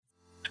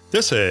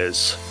This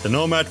is the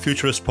Nomad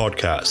Futurist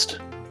Podcast,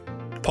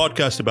 a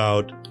podcast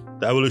about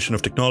the evolution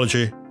of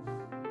technology,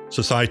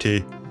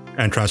 society,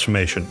 and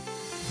transformation.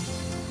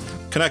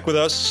 Connect with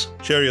us,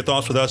 share your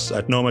thoughts with us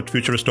at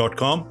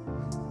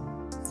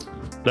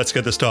nomadfuturist.com. Let's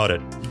get this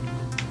started.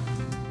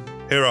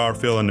 Here are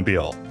Phil and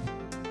Nabil.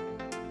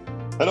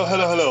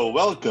 Hello.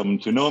 Welcome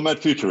to Nomad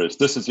Futurist.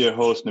 This is your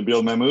host,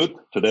 Nabil Mahmood,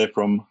 today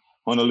from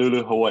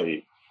Honolulu,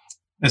 Hawaii.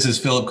 This is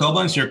Philip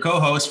Koblenz, your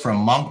co-host from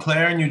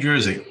Montclair, New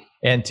Jersey.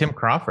 And Tim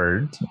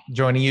Crawford,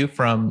 joining you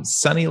from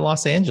sunny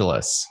Los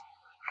Angeles.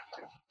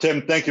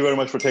 Tim, thank you very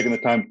much for taking the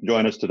time to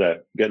join us today.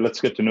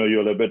 Let's get to know you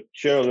a little bit.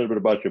 Share a little bit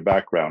about your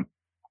background.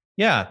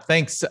 Yeah,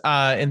 thanks.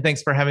 And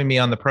thanks for having me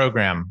on the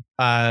program.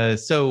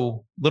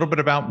 So a little bit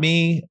about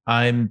me.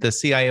 I'm the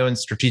CIO and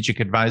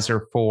strategic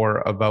advisor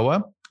for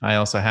Avoa. I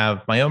also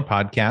have my own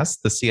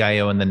podcast, The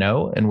CIO in the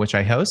Know, in which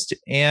I host.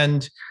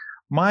 And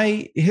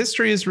my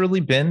history has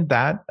really been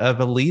that of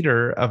a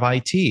leader of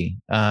IT.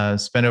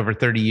 Spent over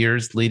 30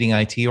 years leading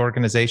IT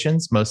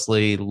organizations,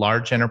 mostly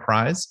large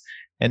enterprise.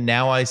 And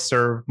now I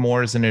serve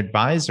more as an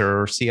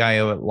advisor or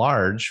CIO at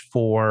large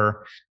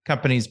for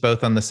companies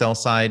both on the sell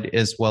side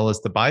as well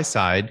as the buy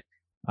side,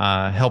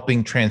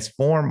 helping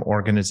transform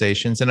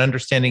organizations and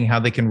understanding how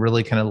they can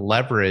really kind of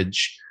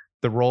leverage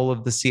the role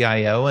of the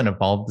CIO and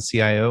evolve the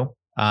CIO,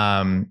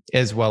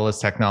 as well as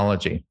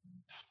technology.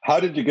 How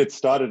did you get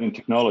started in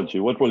technology?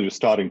 What was your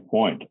starting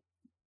point?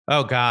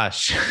 Oh,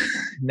 gosh.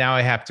 Now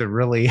I have to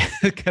really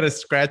kind of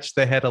scratch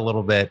the head a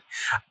little bit.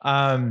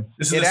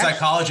 This is the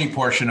psychology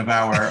portion of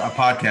our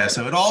podcast.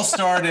 So it all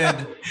started...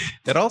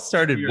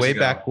 way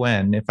back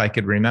when, if I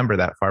could remember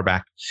that far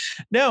back.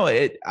 No,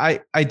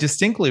 I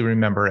distinctly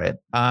remember it.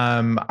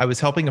 I was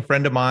helping a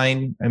friend of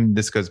mine, and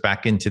this goes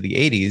back into the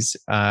 80s,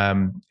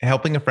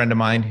 helping a friend of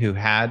mine who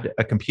had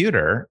a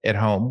computer at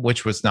home,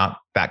 which was not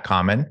that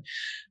common,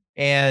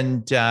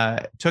 and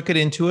took it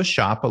into a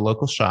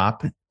local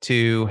shop,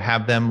 to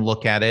have them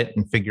look at it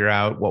and figure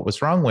out what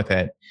was wrong with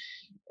it.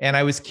 And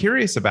I was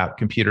curious about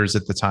computers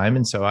at the time.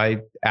 And so I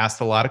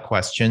asked a lot of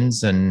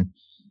questions, and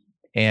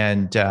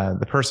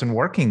the person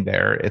working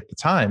there at the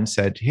time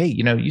said, "Hey,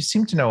 you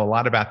seem to know a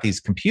lot about these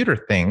computer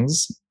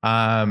things.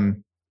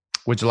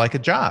 Would you like a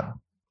job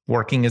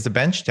working as a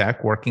bench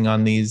tech, working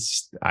on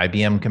these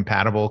IBM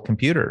compatible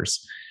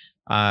computers?"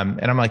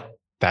 And I'm like,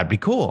 that'd be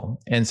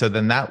cool. And so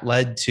then that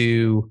led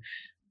to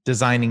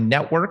designing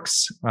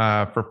networks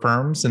for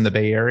firms in the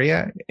Bay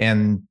Area.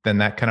 And then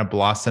that kind of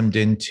blossomed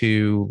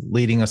into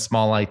leading a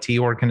small IT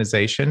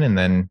organization, and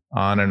then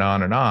on and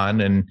on and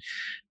on. And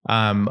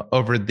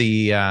over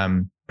the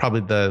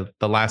probably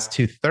the last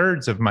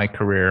 2/3 of my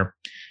career,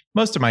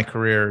 most of my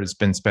career has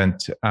been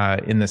spent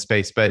in this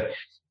space, but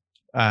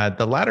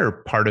the latter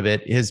part of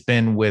it has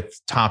been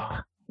with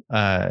top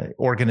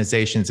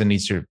organizations in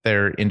each of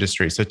their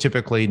industries. So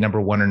typically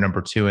number one or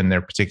number two in their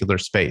particular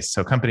space.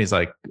 So companies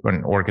like,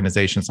 and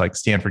organizations like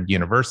Stanford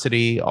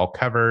University, All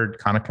Covered,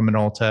 Konica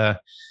Minolta,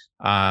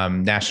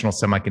 National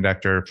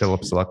Semiconductor,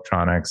 Philips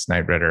Electronics,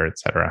 Knight Ridder, et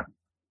cetera.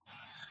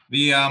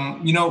 The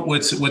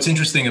what's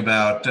interesting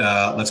about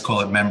let's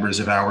call it members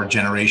of our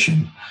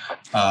generation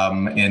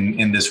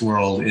in this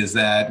world is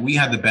that we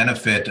had the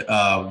benefit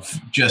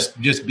of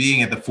just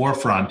being at the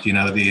forefront.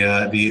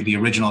 The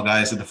original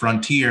guys at the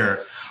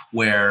frontier,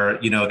 where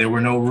there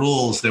were no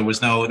rules, there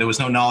was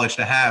no knowledge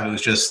to have. It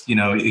was just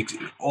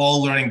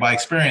all learning by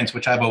experience,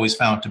 which I've always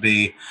found to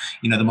be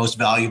the most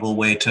valuable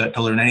way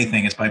to learn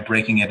anything is by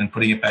breaking it and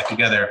putting it back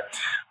together.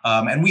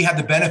 And we had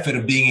the benefit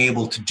of being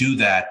able to do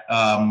that.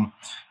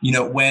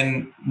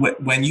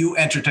 When you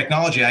enter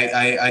technology,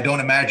 I don't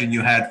imagine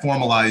you had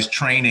formalized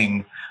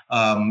training,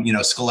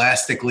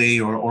 scholastically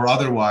or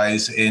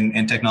otherwise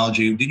in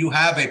technology. Did you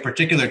have a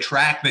particular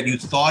track that you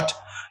thought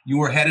you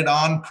were headed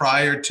on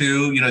prior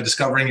to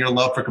discovering your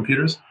love for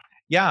computers?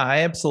 Yeah,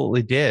 I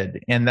absolutely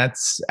did. And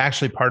that's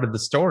actually part of the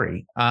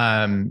story.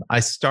 I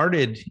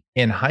started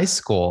in high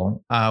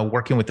school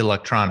working with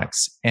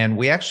electronics, and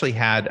we actually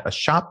had a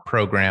shop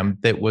program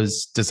that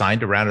was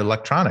designed around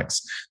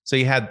electronics. So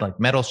you had like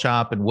metal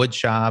shop and wood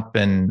shop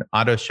and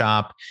auto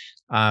shop.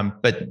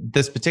 But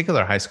this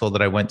particular high school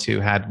that I went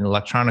to had an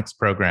electronics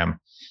program.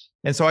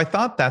 And so I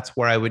thought that's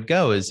where I would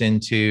go, is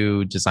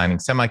into designing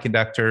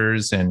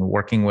semiconductors and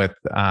working with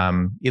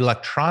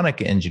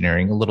electronic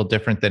engineering, a little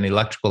different than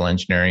electrical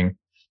engineering,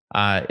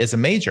 as a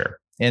major.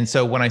 And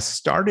so when I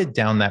started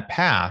down that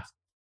path,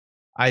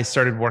 I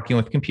started working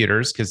with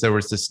computers because there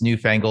was this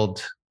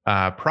newfangled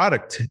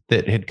product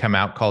that had come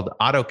out called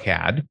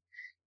AutoCAD,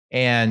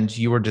 and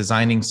you were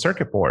designing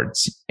circuit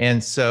boards.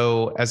 And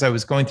so as I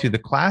was going through the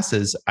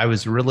classes, I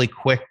was really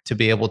quick to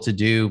be able to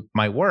do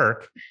my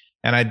work.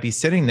 And I'd be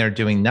sitting there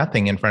doing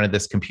nothing in front of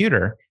this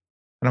computer.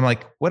 And I'm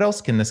like, what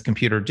else can this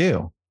computer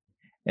do?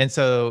 And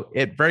so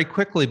it very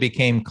quickly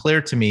became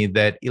clear to me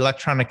that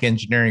electronic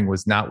engineering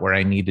was not where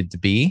I needed to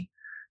be,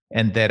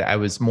 and that I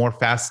was more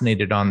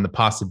fascinated on the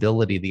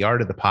possibility, the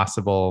art of the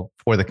possible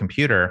for the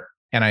computer.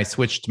 And I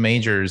switched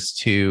majors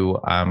to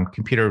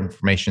computer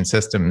information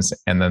systems,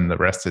 and then the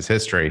rest is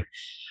history.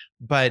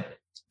 But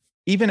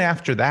even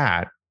after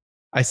that,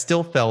 I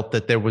still felt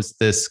that there was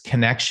this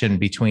connection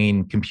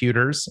between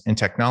computers and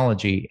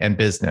technology and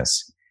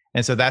business.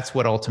 And so that's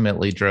what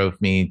ultimately drove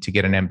me to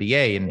get an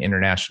MBA in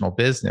international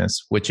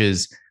business, which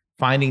is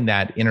finding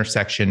that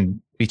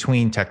intersection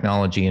between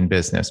technology and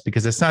business,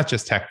 because it's not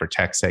just tech for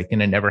tech's sake,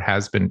 and it never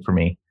has been for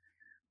me.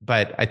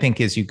 But I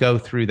think as you go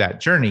through that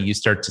journey, you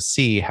start to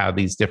see how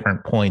these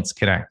different points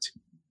connect.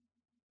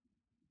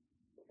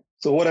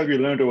 So what have you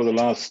learned over the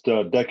last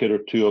decade or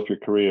two of your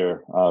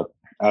career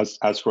as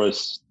far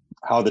as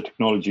how the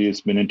technology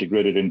has been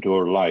integrated into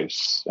our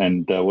lives,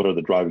 and what are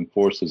the driving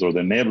forces or the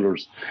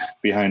enablers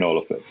behind all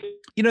of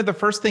it? The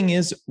first thing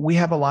is we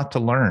have a lot to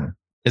learn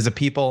as a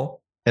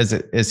people,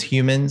 as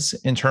humans,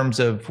 in terms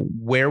of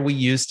where we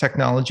use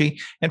technology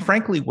and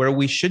frankly, where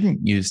we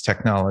shouldn't use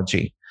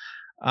technology.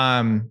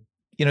 There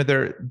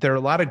are a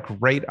lot of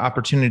great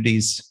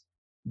opportunities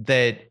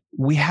that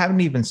we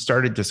haven't even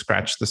started to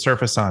scratch the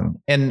surface on.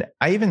 And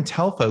I even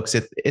tell folks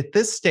at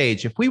this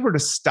stage, if we were to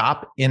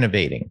stop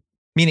innovating,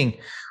 meaning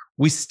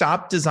we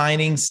stop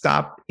designing,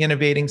 stop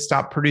innovating,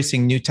 stop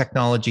producing new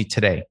technology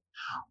today,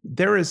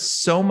 there is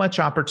so much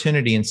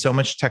opportunity and so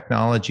much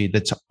technology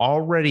that's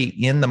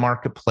already in the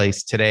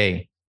marketplace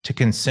today to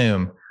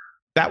consume.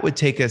 That would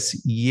take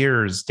us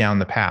years down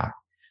the path.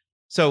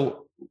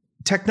 So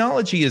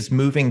technology is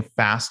moving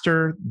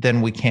faster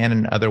than we can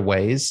in other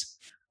ways.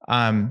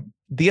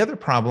 The other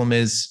problem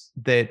is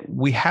that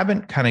we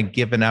haven't kind of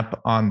given up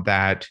on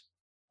that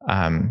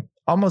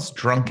almost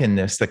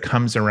drunkenness that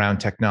comes around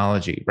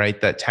technology,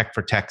 right? That tech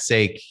for tech's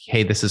sake,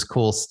 hey, this is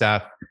cool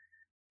stuff.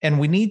 And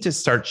we need to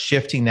start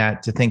shifting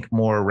that to think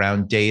more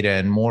around data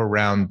and more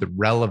around the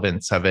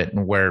relevance of it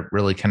and where it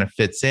really kind of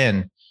fits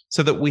in,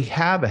 so that we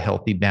have a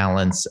healthy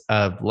balance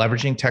of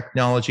leveraging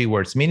technology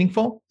where it's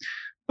meaningful,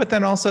 but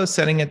then also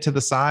setting it to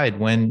the side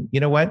when,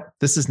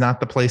 this is not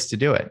the place to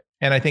do it.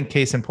 And I think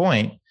case in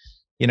point,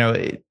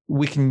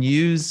 we can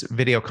use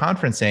video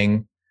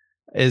conferencing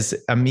as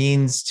a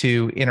means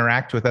to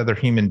interact with other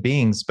human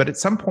beings. But at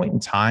some point in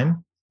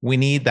time, we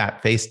need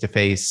that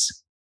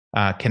face-to-face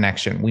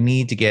connection. We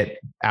need to get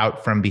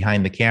out from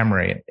behind the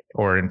camera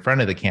or in front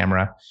of the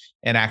camera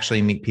and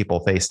actually meet people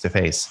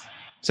face-to-face.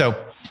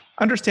 So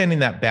understanding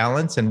that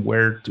balance and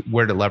where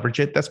to leverage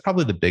it, that's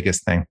probably the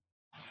biggest thing.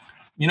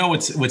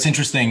 What's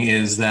interesting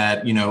is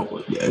that,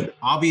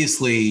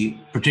 obviously,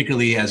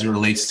 particularly as it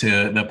relates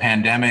to the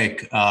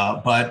pandemic,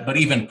 but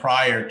even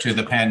prior to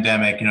the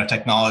pandemic,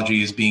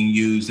 technology is being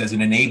used as an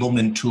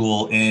enablement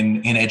tool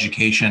in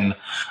education,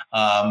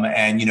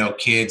 and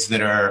kids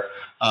that are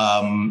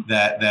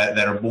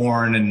that are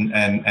born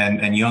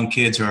and young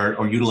kids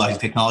are utilizing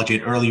technology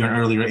at earlier and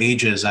earlier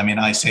ages. I mean,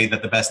 I say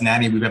that the best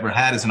nanny we've ever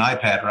had is an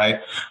iPad,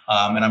 right?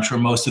 And I'm sure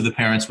most of the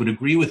parents would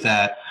agree with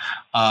that.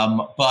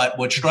 But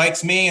what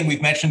strikes me, and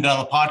we've mentioned it on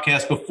the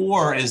podcast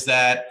before, is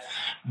that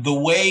the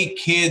way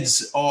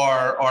kids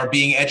are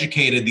being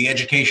educated, the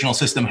educational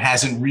system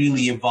hasn't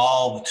really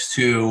evolved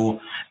to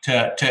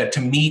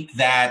meet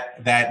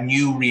that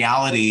new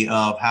reality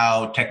of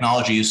how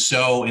technology is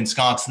so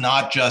ensconced,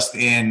 not just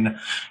in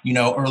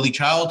early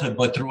childhood,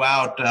 but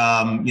throughout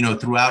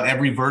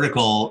every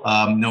vertical,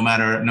 no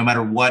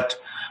matter what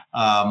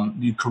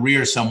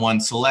career someone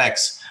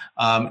selects.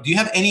 Do you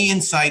have any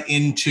insight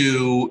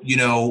into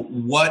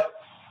what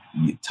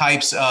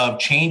types of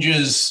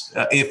changes,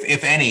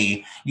 if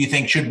any, you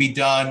think should be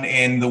done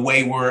in the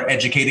way we're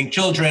educating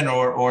children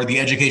or the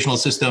educational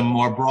system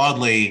more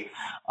broadly,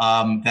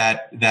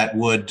 that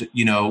would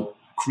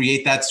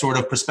create that sort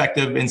of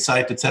perspective,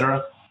 insight, et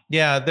cetera?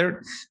 Yeah,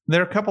 there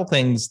are a couple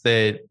things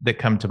that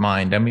come to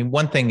mind. I mean,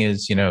 one thing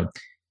is,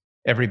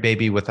 every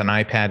baby with an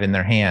iPad in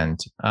their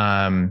hand.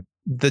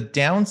 The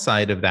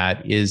downside of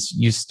that is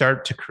you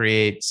start to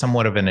create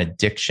somewhat of an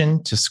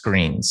addiction to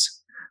screens.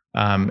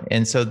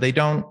 And so they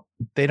don't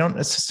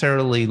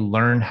necessarily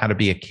learn how to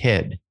be a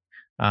kid.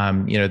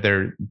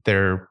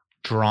 They're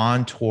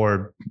drawn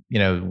toward,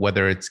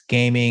 whether it's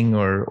gaming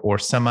or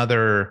some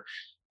other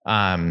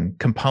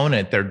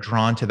component, they're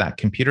drawn to that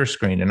computer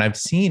screen. And I've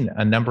seen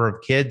a number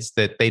of kids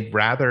that they'd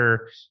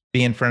rather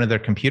be in front of their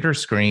computer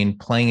screen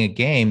playing a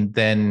game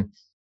than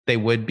they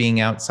would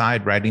being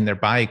outside riding their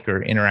bike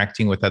or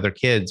interacting with other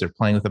kids or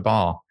playing with a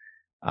ball.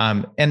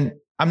 And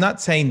I'm not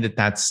saying that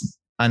that's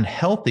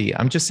unhealthy.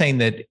 I'm just saying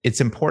that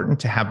it's important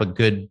to have a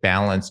good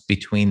balance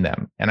between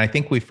them. And I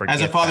think we forget.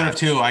 As a father of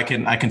two, I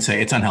can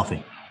say it's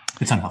unhealthy.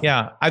 It's unhealthy.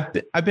 Yeah,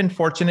 I've been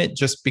fortunate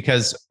just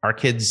because our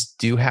kids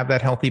do have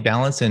that healthy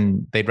balance,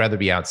 and they'd rather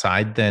be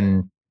outside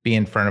than be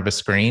in front of a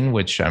screen,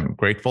 which I'm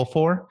grateful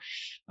for.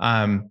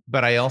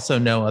 But I also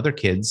know other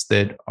kids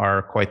that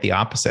are quite the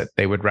opposite.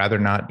 They would rather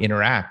not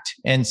interact.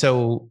 And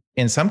so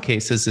in some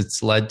cases,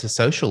 it's led to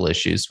social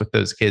issues with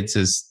those kids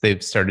as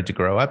they've started to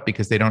grow up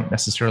because they don't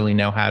necessarily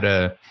know how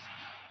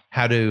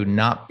to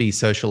not be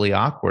socially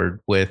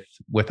awkward with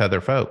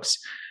other folks.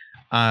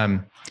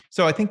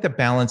 So I think the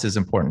balance is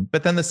important.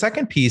 But then the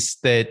second piece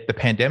that the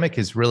pandemic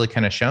has really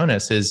kind of shown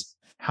us is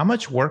how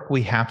much work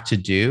we have to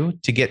do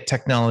to get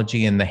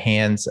technology in the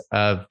hands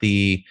of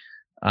the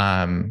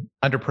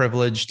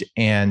underprivileged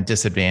and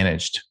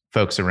disadvantaged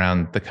folks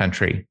around the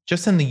country,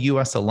 just in the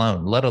US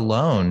alone, let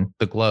alone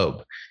the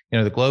globe.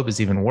 The globe is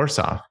even worse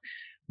off.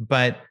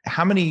 But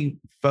how many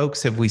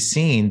folks have we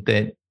seen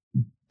that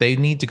they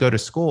need to go to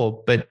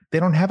school, but they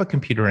don't have a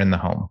computer in the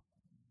home?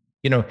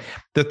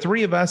 The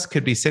three of us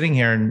could be sitting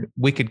here and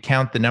we could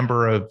count the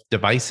number of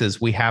devices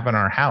we have in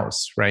our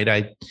house, right?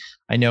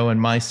 I know in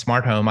my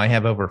smart home, I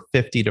have over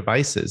 50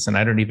 devices and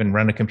I don't even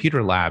run a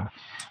computer lab.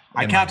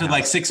 I counted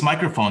like 6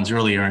 microphones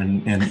earlier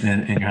in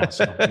your house.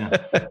 So,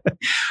 yeah.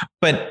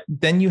 But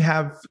then you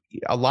have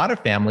a lot of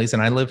families,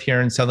 and I live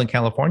here in Southern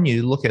California.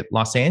 You look at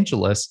Los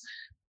Angeles,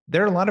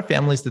 there are a lot of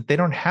families that they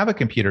don't have a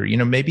computer.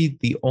 Maybe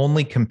the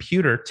only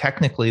computer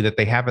technically that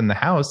they have in the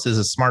house is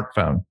a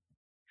smartphone.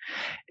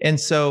 And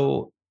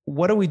so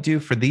what do we do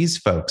for these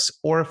folks?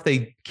 Or if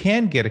they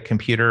can get a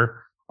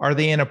computer, are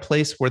they in a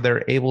place where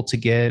they're able to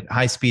get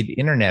high-speed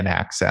internet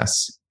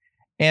access?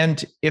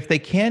 And if they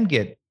can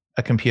get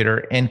a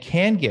computer and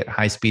can get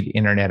high-speed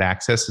internet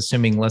access,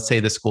 assuming, let's say,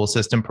 the school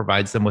system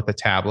provides them with a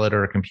tablet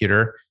or a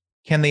computer,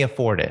 can they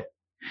afford it?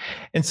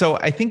 And so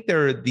I think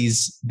there are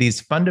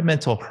these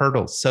fundamental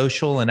hurdles,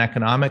 social and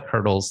economic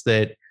hurdles,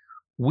 that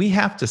we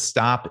have to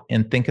stop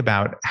and think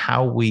about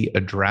how we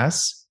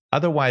address.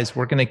 Otherwise,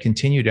 we're going to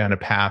continue down a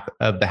path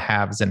of the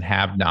haves and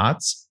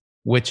have-nots,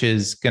 which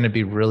is going to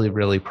be really,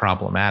 really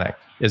problematic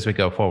as we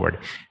go forward.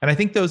 And I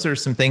think those are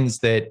some things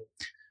that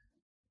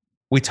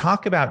we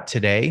talk about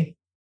today.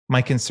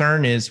 My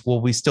concern is,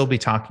 will we still be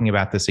talking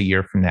about this a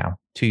year from now,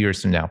 2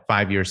 years from now,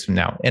 5 years from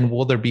now? And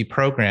will there be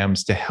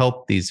programs to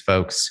help these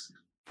folks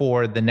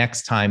for the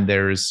next time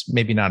there's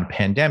maybe not a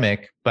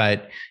pandemic,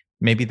 but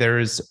maybe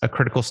there's a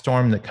critical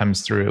storm that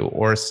comes through,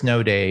 or a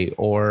snow day,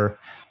 or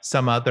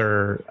some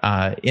other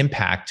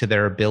impact to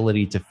their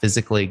ability to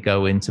physically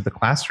go into the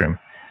classroom?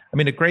 I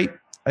mean,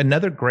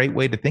 another great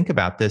way to think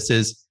about this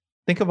is,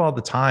 think of all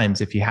the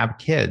times, if you have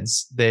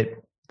kids, that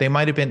they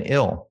might have been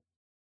ill.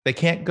 They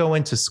can't go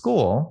into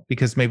school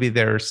because maybe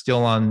they're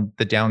still on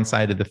the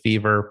downside of the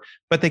fever,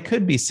 but they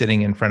could be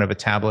sitting in front of a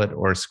tablet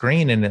or a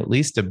screen and at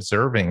least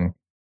observing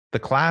the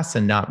class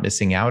and not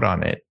missing out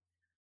on it.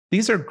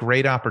 These are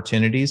great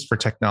opportunities for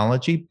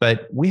technology,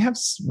 but we have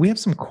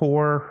some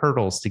core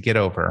hurdles to get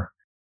over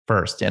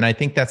first. And I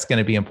think that's going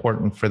to be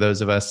important for those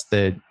of us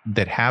that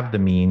have the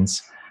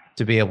means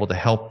to be able to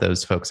help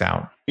those folks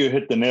out. You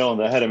hit the nail on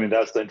the head. I mean,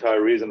 that's the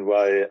entire reason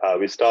why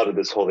we started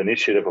this whole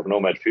initiative of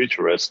Nomad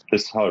Futurist.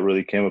 This is how it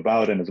really came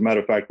about. And as a matter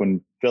of fact,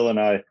 when Phil and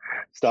I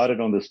started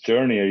on this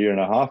journey a year and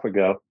a half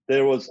ago,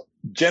 there was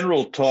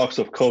general talks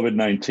of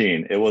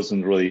COVID-19. It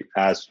wasn't really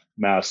as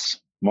mass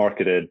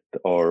marketed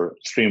or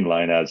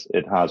streamlined as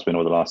it has been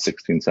over the last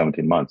 16,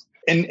 17 months.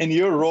 In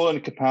your role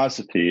and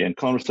capacity and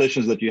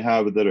conversations that you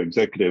have with other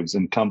executives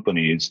and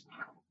companies,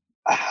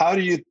 how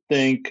do you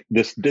think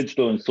this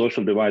digital and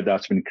social divide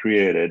that's been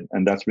created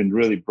and that's been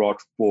really brought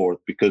forth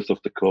because of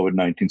the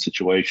COVID-19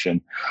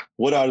 situation,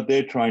 what are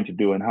they trying to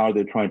do and how are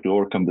they trying to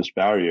overcome this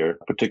barrier,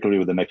 particularly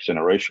with the next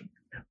generation?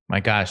 My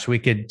gosh, we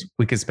could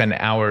spend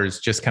hours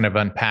just kind of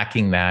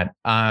unpacking that.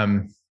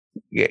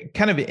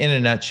 Kind of in a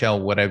nutshell,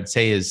 what I would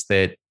say is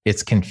that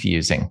it's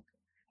confusing.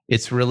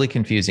 It's really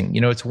confusing.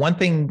 It's one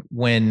thing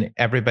when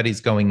everybody's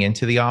going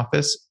into the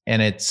office,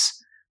 and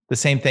it's the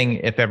same thing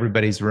if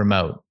everybody's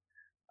remote.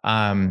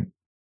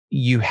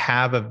 You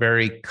have a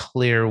very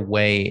clear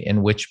way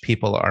in which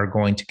people are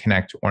going to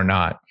connect or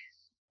not.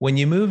 When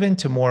you move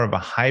into more of a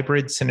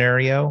hybrid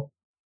scenario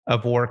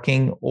of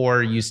working,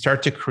 or you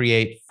start to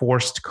create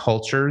forced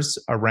cultures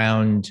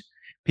around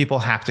people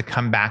have to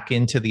come back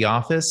into the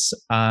office,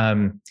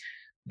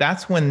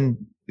 that's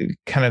when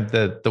kind of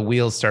the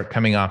wheels start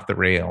coming off the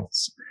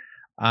rails.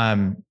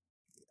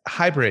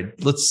 Hybrid,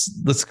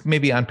 let's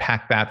maybe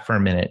unpack that for a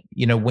minute.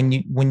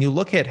 When you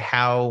look at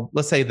how,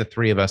 let's say the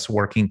three of us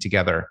working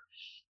together,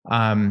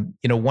 one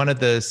of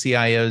the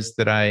CIOs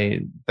that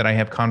I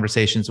have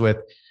conversations with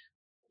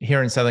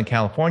here in Southern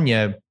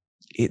California,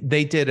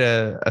 they did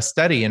a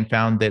study and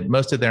found that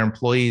most of their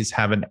employees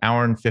have an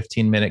hour and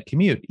 15-minute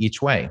commute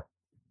each way.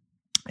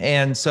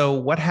 And so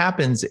what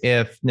happens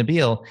if,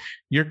 Nabil,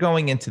 you're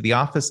going into the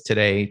office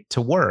today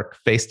to work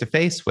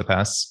face-to-face with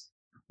us,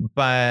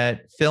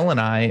 but Phil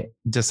and I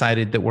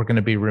decided that we're going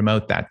to be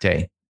remote that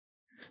day.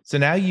 So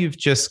now you've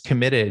just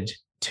committed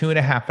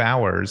 2.5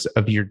 hours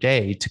of your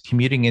day to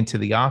commuting into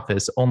the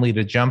office only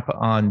to jump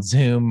on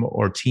Zoom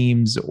or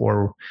Teams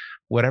or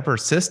whatever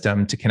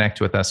system to connect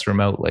with us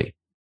remotely.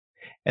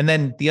 And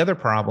then the other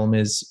problem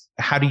is,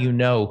 how do you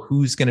know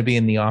who's going to be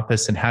in the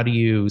office and how do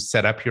you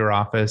set up your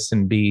office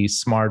and be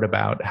smart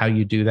about how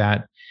you do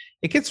that?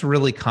 It gets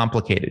really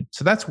complicated.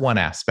 So that's one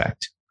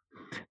aspect.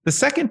 The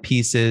second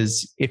piece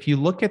is, if you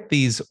look at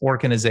these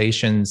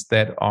organizations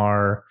that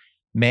are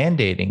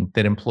mandating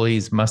that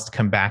employees must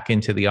come back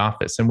into the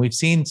office, and we've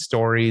seen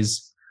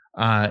stories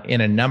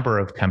in a number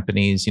of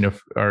companies,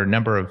 or a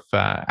number of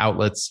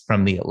outlets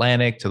from the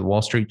Atlantic to the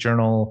Wall Street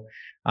Journal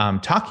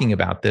talking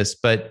about this,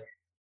 but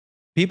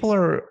people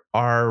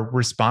are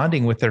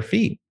responding with their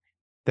feet.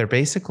 They're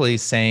basically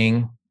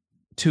saying,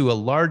 to a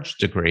large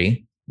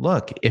degree,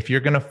 look, if you're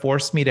going to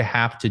force me to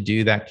have to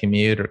do that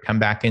commute or come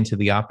back into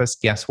the office,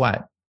 guess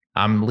what?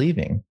 I'm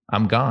leaving.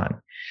 I'm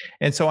gone.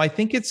 And so I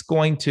think it's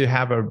going to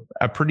have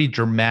a pretty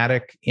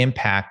dramatic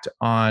impact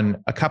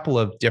on a couple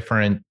of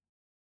different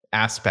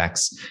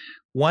aspects.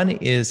 One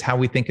is how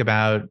we think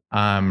about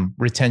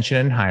retention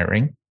and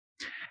hiring,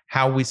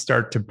 how we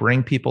start to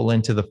bring people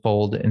into the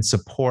fold and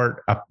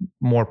support a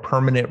more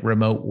permanent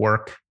remote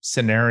work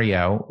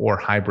scenario or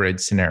hybrid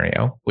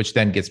scenario, which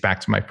then gets back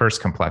to my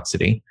first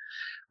complexity.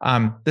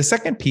 The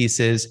second piece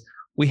is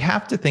we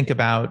have to think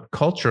about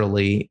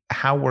culturally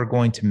how we're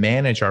going to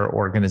manage our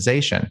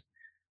organization.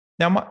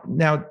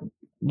 Now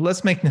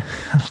let's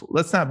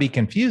not be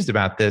confused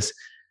about this.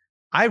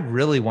 I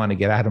really want to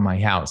get out of my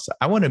house.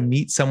 I want to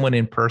meet someone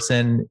in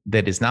person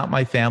that is not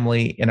my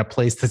family in a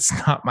place that's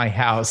not my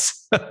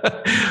house.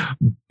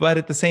 But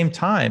at the same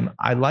time,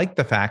 I like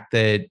the fact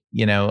that,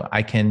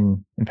 I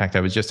can, in fact,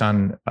 I was just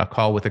on a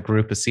call with a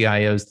group of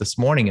CIOs this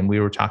morning, and we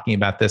were talking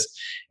about this.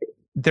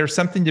 There's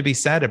something to be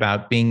said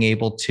about being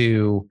able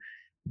to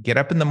get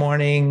up in the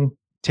morning,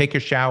 take a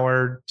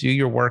shower, do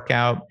your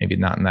workout, maybe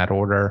not in that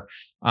order,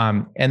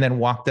 and then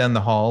walk down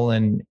the hall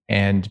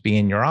and be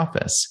in your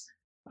office.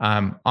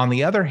 On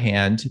the other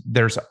hand,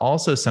 there's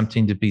also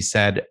something to be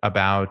said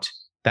about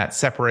that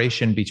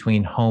separation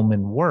between home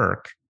and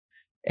work.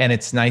 And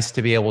it's nice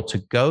to be able to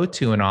go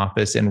to an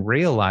office and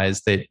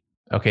realize that,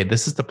 okay,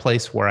 this is the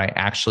place where I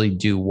actually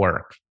do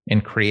work,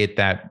 and create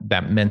that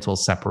mental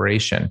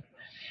separation.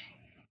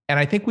 And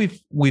I think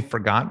we've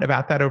forgotten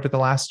about that over the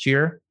last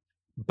year,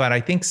 but I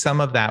think some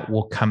of that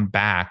will come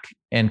back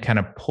and kind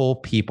of pull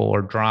people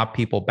or draw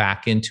people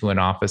back into an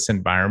office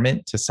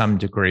environment to some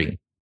degree.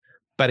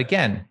 But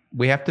again,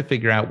 we have to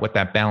figure out what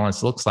that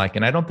balance looks like.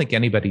 And I don't think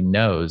anybody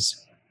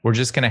knows. We're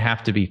just going to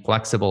have to be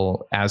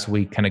flexible as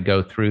we kind of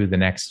go through the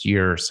next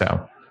year or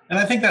so. And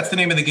I think that's the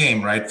name of the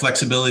game, right?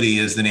 Flexibility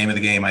is the name of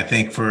the game. I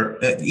think for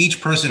each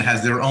person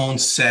has their own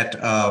set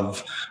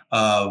of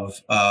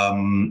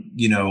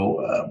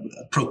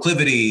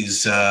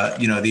proclivities,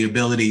 the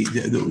ability,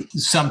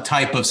 some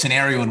type of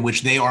scenario in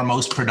which they are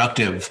most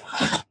productive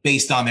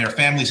based on their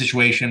family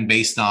situation,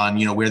 based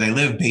on, where they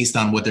live, based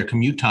on what their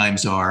commute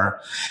times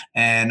are.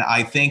 And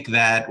I think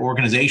that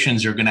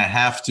organizations are going to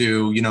have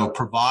to,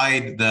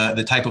 provide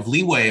the type of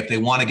leeway if they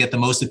want to get the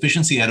most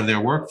efficiency out of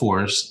their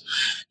workforce,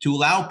 to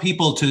allow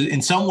people to,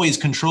 in some ways,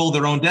 control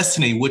their own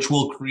destiny, which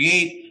will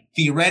create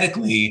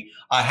theoretically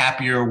a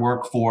happier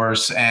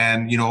workforce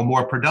and, a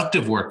more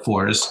productive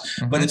workforce.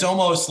 Mm-hmm. But it's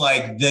almost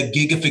like the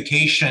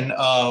gigification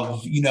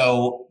of,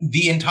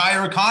 the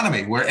entire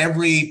economy, where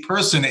every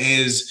person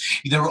is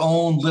their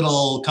own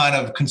little kind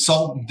of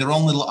consultant, their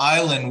own little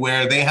island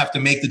where they have to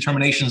make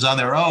determinations on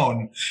their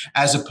own,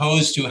 as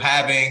opposed to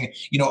having,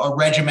 a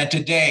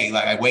regimented day.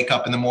 Like I wake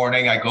up in the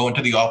morning, I go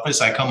into the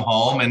office, I come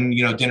home, and,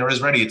 dinner is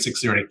ready at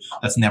 6:30.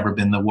 That's never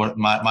been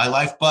my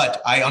life,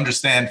 but I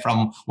understand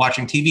from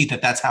watching TV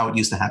that that's how it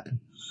used to happen.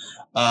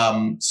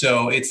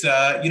 So it's,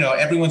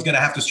 everyone's going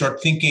to have to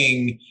start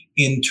thinking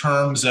in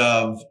terms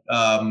of,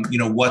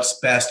 what's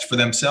best for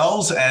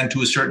themselves, and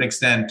to a certain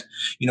extent,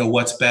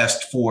 what's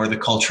best for the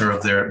culture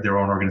of their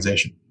own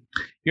organization.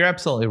 You're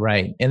absolutely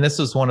right. And this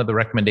was one of the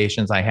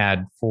recommendations I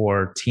had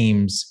for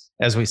teams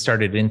as we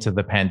started into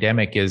the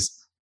pandemic, is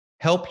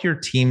help your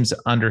teams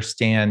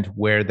understand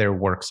where their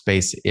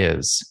workspace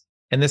is.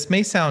 And this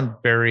may sound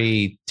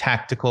very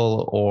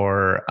tactical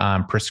or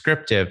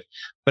prescriptive,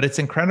 but it's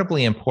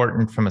incredibly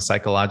important from a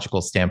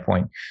psychological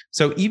standpoint.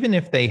 So even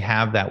if they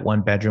have that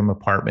 1-bedroom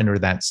apartment or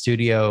that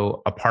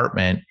studio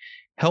apartment,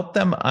 help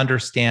them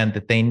understand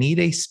that they need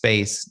a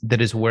space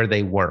that is where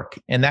they work.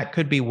 And that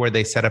could be where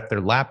they set up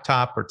their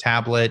laptop or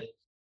tablet,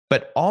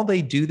 but all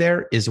they do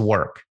there is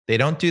work. They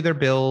don't do their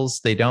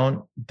bills. They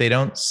don't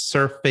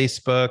surf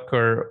Facebook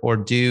or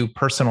do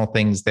personal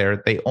things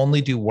there. They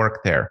only do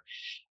work there.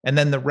 And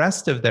then the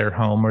rest of their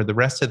home or the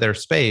rest of their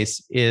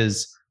space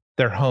is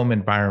their home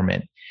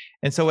environment.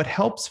 And so it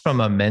helps from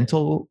a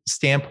mental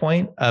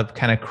standpoint of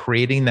kind of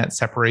creating that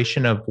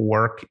separation of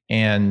work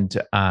and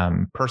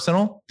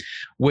personal,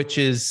 which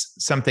is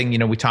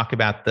something, we talk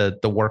about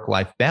the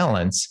work-life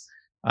balance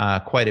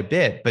quite a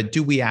bit, but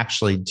do we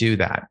actually do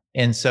that?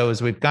 And so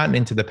as we've gotten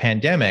into the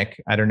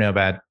pandemic, I don't know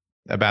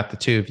about the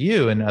two of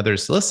you and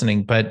others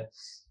listening, but,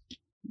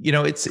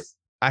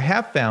 I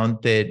have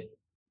found that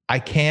I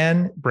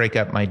can break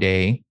up my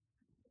day,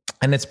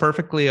 and it's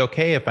perfectly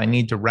okay if I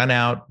need to run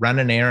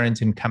an errand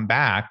and come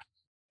back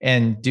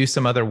and do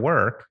some other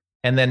work.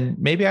 And then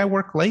maybe I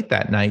work late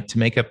that night to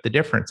make up the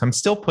difference. I'm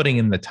still putting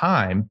in the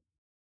time,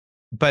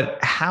 but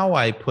how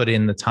I put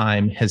in the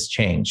time has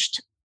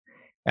changed.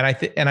 And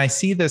I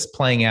see this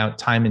playing out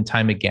time and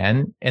time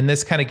again. And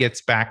this kind of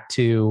gets back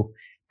to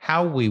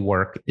how we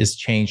work is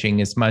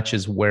changing as much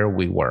as where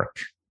we work.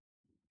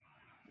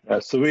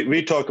 So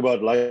we talk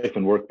about life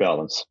and work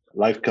balance.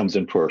 Life comes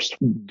in first.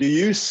 Do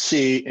you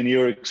see in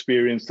your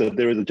experience that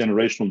there is a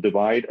generational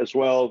divide as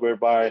well,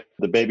 whereby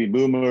the baby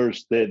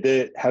boomers,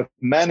 they have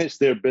managed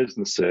their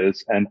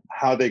businesses and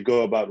how they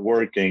go about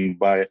working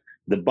by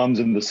the bums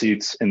in the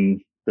seats in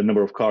the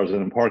number of cars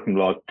in a parking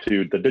lot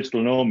to the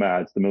digital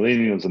nomads, the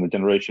millennials and the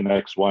generation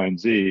X, Y, and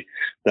Z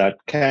that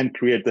can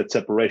create that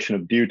separation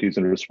of duties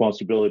and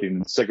responsibility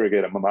and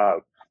segregate them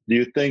out. Do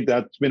you think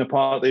that's been a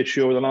part of the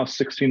issue over the last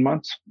 16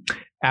 months?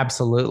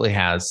 Absolutely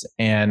has.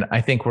 And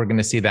I think we're going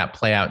to see that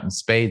play out in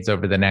spades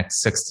over the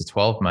next 6 to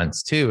 12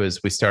 months too, as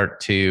we start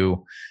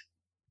to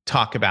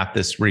talk about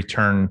this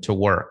return to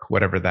work,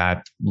 whatever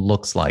that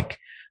looks like.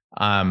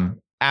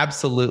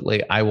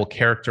 Absolutely, I will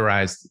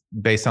characterize,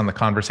 based on the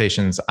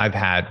conversations I've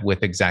had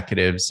with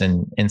executives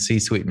and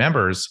C-suite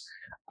members,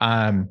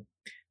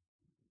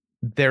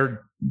 there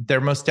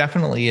most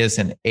definitely is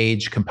an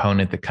age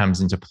component that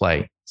comes into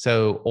play.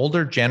 So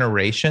older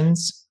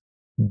generations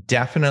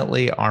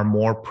definitely are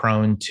more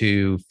prone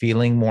to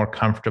feeling more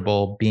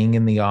comfortable being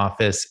in the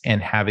office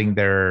and having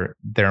their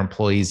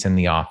employees in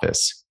the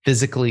office,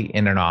 physically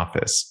in an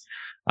office,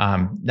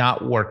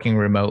 not working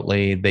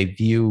remotely. They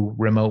view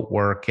remote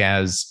work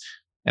as,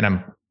 and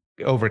I'm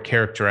over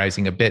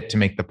characterizing a bit to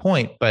make the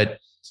point, but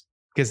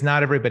because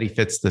not everybody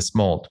fits this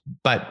mold,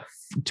 but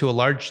to a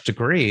large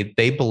degree,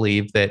 they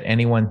believe that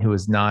anyone who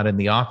is not in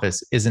the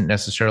office isn't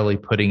necessarily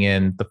putting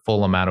in the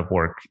full amount of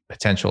work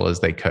potential as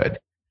they could.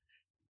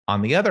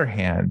 On the other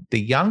hand,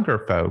 the younger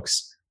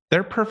folks,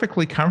 they're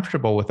perfectly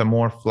comfortable with a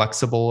more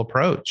flexible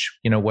approach,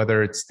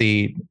 whether it's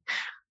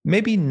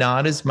maybe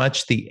not as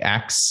much the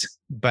X,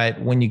 but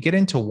when you get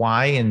into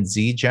Y and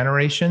Z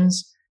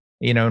generations,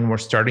 and we're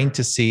starting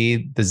to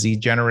see the Z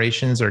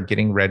generations are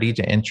getting ready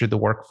to enter the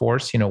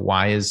workforce.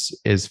 Y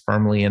is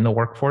firmly in the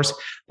workforce.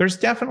 There's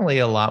definitely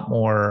a lot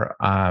more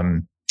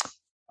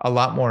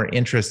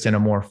interest in a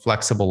more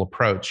flexible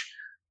approach.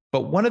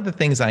 But one of the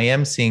things I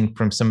am seeing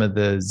from some of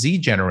the Z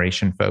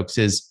generation folks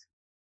is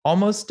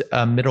almost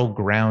a middle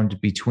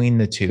ground between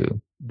the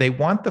two. They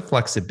want the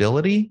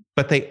flexibility,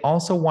 but they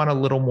also want a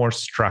little more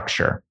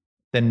structure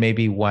than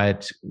maybe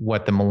what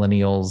the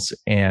millennials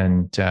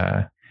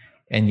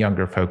and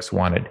younger folks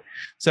wanted.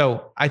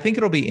 So I think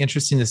it'll be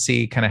interesting to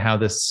see kind of how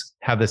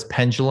this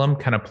pendulum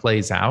kind of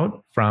plays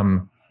out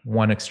from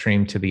one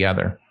extreme to the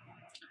other.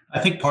 I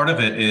think part of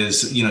it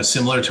is,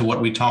 similar to what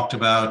we talked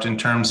about in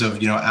terms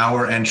of,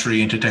 our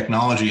entry into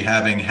technology,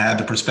 having had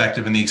the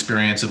perspective and the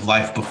experience of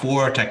life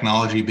before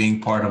technology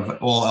being part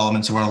of all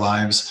elements of our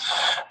lives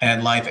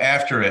and life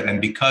after it. And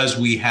because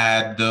we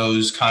had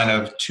those kind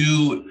of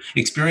two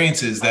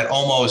experiences that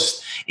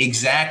almost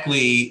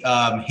exactly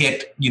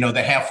hit,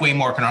 the halfway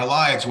mark in our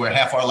lives, where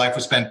half our life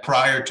was spent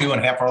prior to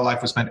and half our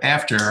life was spent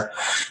after,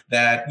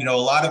 that, a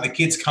lot of the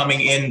kids coming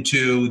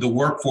into the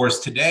workforce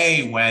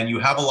today, when you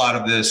have a lot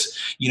of this,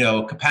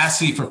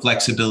 capacity for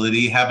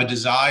flexibility, have a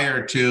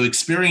desire to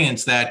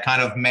experience that kind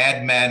of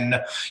Mad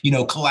Men,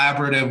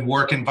 collaborative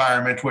work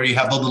environment where you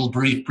have the little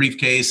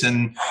briefcase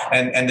and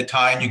the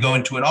tie and you go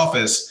into an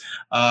office.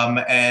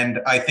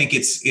 And I think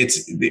it's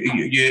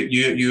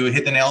you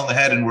hit the nail on the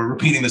head, and we're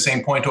repeating the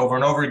same point over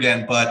and over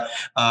again. But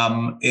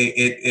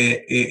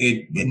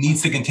it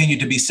needs to continue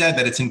to be said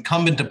that it's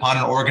incumbent upon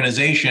an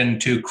organization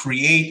to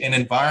create an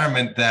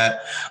environment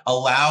that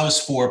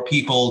allows for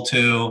people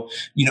to,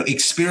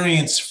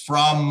 experience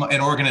from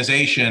an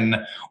organization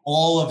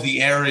all of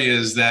the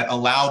areas that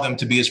allow them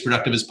to be as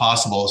productive as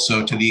possible.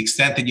 So to the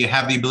extent that you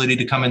have the ability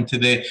to come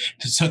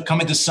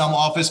into some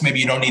office, maybe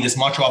you don't need as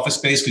much office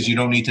space because you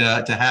don't need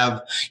to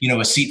have,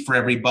 a seat for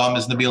every bum,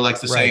 as Nabil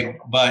likes to say,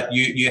 but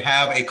you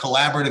have a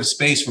collaborative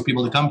space for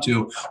people to come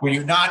to where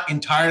you're not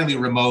entirely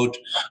remote.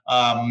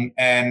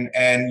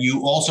 And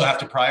you also have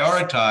to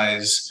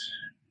prioritize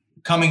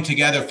coming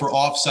together for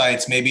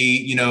offsites,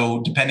 maybe,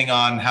 depending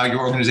on how your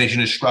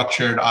organization is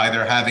structured,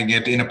 either having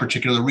it in a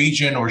particular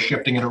region or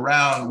shifting it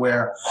around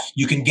where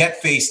you can get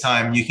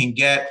FaceTime, you can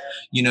get,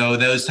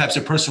 those types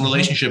of personal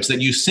relationships that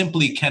you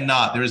simply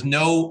cannot. There is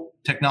no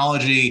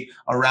technology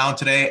around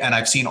today, and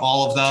I've seen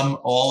all of them,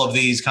 all of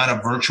these kind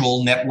of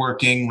virtual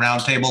networking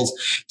roundtables.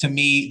 To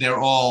me, they're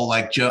all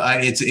like,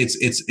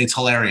 it's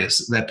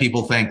hilarious that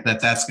people think that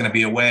that's going to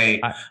be a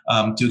way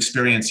to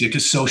experience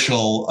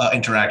social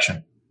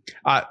interaction.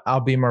 I'll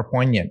be more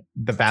poignant.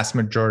 The vast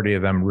majority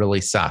of them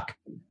really suck.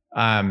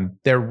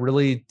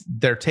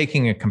 They're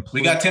taking a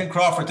complete. We got Tim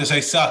Crawford to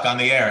say "suck" on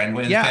the air and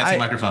with fancy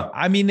microphone.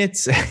 I mean,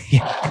 it's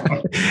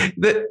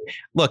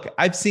look.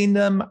 I've seen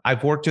them.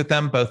 I've worked with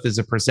them both as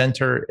a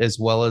presenter as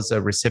well as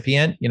a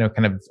recipient.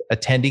 Kind of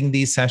attending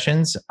these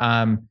sessions.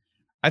 I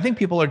think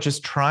people are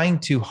just trying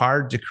too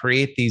hard to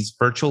create these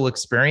virtual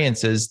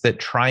experiences that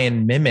try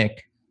and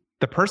mimic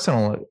the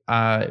personal,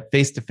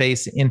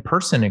 face-to-face,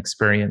 in-person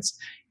experience.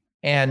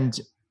 And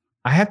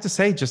I have to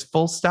say, just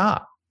full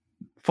stop.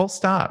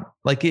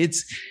 Like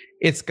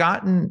it's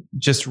gotten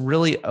just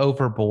really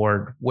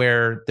overboard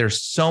where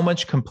there's so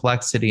much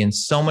complexity and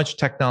so much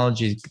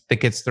technology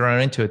that gets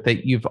thrown into it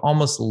that you've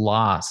almost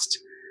lost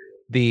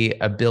the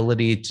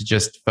ability to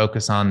just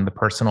focus on the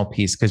personal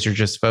piece because you're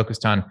just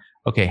focused on,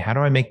 okay, how do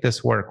I make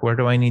this work? Where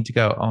do I need to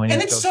go? Oh,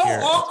 and it's so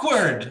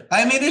awkward.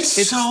 I mean,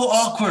 it's so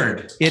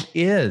awkward. It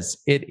is.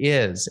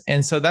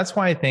 And so that's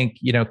why I think,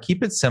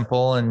 keep it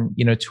simple, and,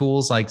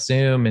 tools like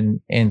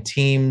Zoom and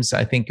Teams,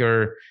 I think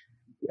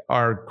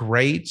are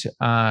great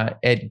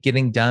at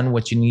getting done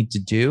what you need to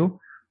do.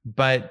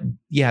 But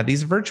yeah,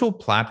 these virtual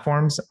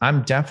platforms,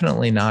 I'm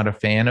definitely not a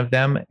fan of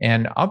them.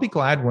 And I'll be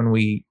glad when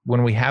we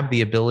have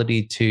the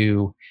ability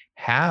to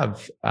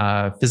have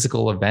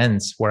physical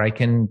events where I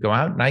can go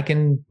out and I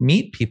can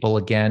meet people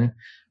again.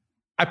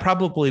 I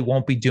probably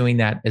won't be doing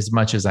that as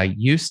much as I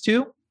used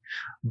to,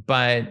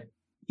 but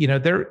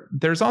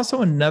there's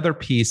also another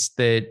piece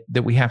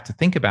that we have to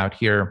think about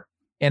here.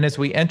 And as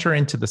we enter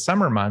into the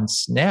summer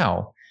months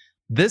now,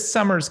 this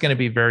summer is going to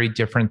be very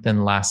different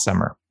than last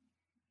summer.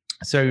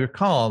 So you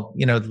recall,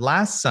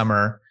 last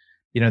summer,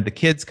 the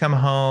kids come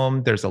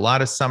home. There's a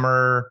lot of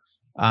summer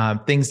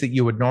things that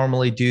you would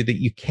normally do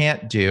that you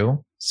can't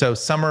do. So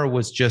summer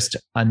was just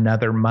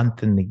another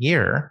month in the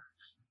year.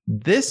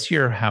 This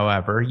year,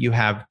 however, you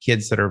have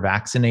kids that are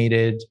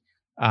vaccinated.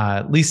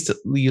 At least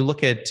you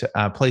look at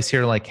a place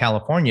here like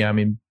California. I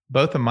mean,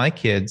 both of my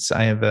kids,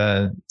 I have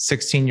a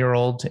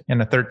 16-year-old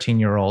and a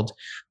 13-year-old.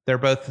 They're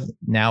both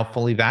now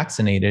fully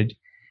vaccinated.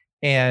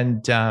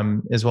 And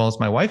as well as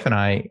my wife and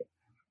I,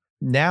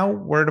 now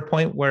we're at a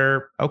point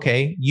where,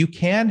 okay, you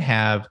can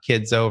have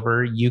kids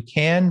over. You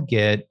can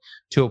get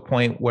to a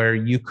point where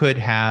you could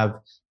have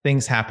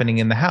things happening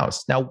in the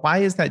house. Now, why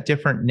is that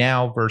different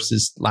now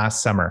versus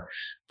last summer?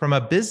 From a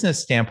business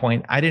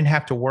standpoint, I didn't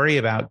have to worry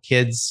about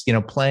kids,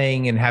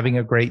 playing and having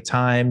a great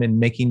time and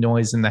making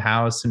noise in the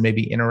house and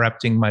maybe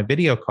interrupting my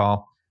video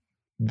call.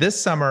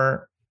 This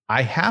summer,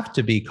 I have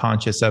to be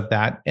conscious of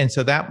that. And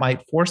so that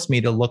might force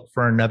me to look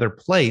for another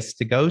place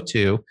to go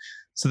to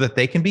so that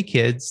they can be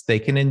kids, they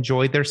can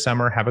enjoy their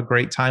summer, have a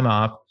great time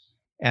off.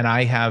 And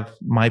I have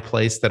my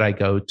place that I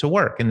go to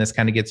work. And this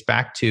kind of gets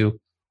back to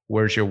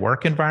where's your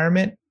work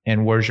environment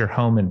and where's your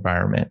home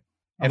environment.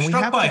 And I'm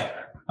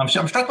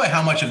struck by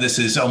how much of this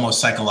is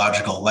almost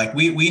psychological. Like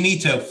we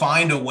need to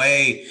find a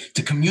way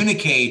to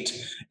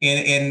communicate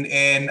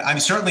in I'm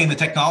certainly in the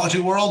technology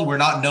world, we're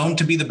not known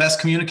to be the best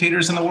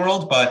communicators in the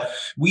world, but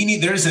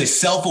there's a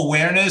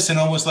self-awareness and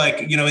almost like,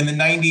 in the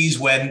 90s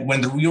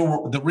when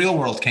the real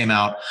world came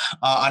out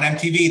on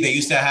MTV, they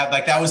used to have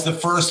that was the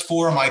first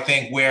forum, I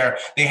think, where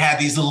they had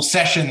these little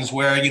sessions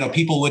where,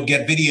 people would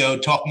get video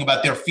talking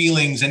about their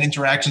feelings and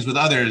interactions with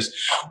others.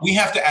 We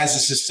have to, as a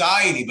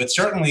society, but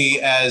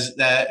certainly as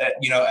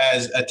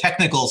a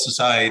technical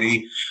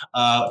society,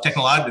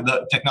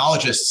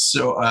 technologists,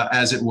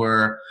 as it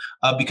were,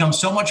 become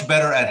so much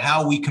better at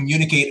how we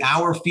communicate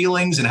our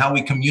feelings and how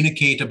we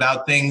communicate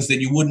about things that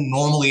you wouldn't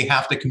normally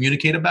have to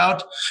communicate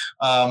about.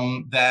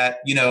 That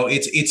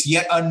it's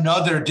yet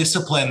another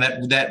discipline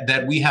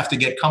that we have to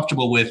get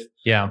comfortable with.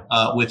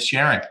 With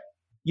sharing.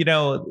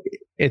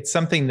 It's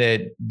something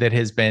that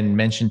has been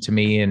mentioned to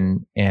me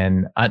in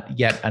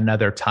yet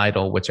another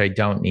title, which I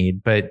don't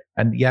need, but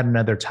yet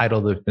another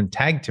title that's been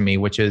tagged to me,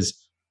 which is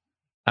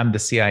I'm the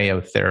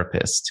CIO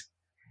therapist,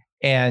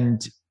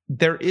 and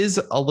there is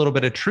a little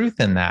bit of truth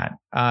in that.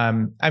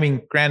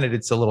 Granted,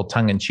 it's a little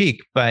tongue in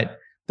cheek, but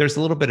there's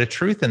a little bit of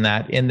truth in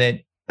that,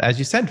 as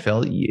you said,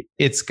 Phil,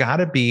 it's got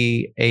to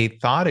be a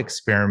thought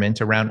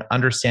experiment around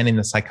understanding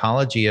the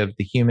psychology of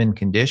the human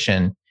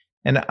condition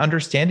and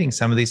understanding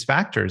some of these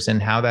factors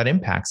and how that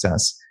impacts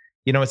us.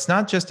 It's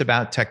not just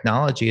about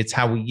technology, it's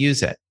how we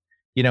use it.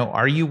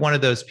 Are you one of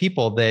those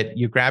people that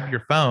you grab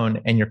your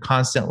phone and you're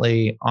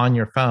constantly on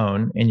your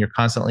phone and you're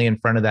constantly in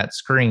front of that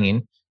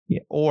screen?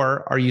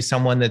 Or are you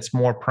someone that's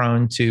more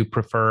prone to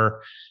prefer,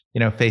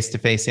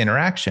 face-to-face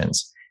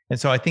interactions? And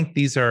so I think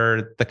these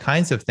are the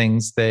kinds of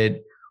things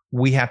that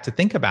we have to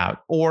think about.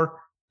 Or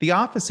the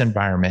office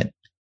environment.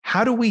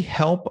 How do we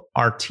help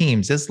our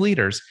teams as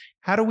leaders?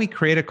 How do we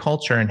create a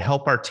culture and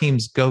help our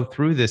teams go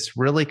through this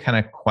really kind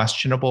of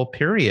questionable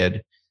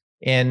period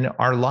in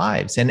our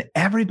lives? And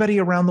everybody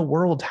around the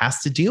world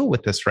has to deal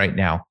with this right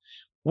now.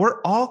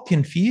 We're all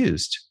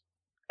confused.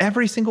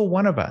 Every single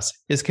one of us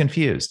is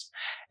confused.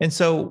 And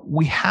so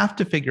we have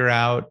to figure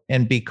out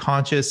and be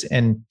conscious,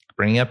 and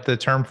bring up the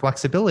term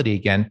flexibility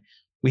again.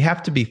 We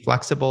have to be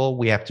flexible.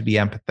 We have to be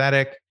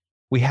empathetic.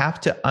 We have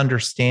to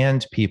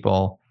understand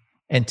people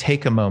and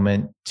take a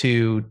moment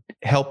to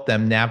help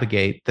them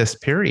navigate this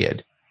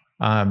period.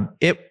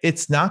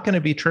 It's not going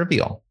to be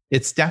trivial.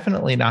 It's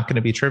definitely not going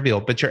to be trivial,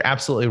 but you're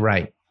absolutely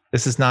right.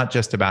 This is not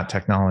just about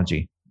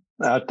technology.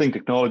 I think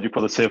technology for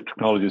the sake of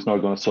technology is not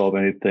going to solve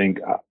anything.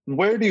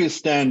 Where do you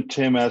stand,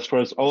 Tim, as far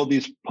as all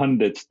these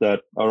pundits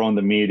that are on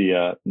the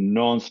media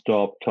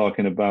nonstop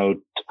talking about,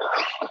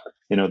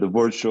 the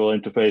virtual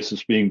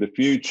interfaces being the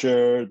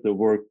future, the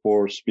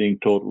workforce being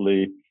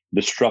totally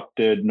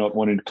disrupted, not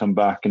wanting to come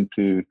back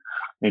into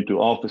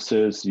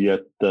offices, yet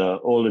the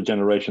older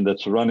generation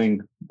that's running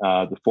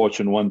the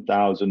Fortune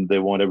 1000, they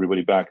want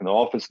everybody back in the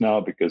office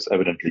now because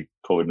evidently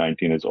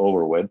COVID-19 is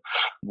over with.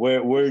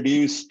 Where do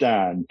you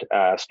stand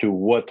as to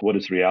what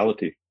is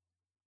reality?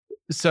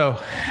 So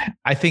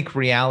I think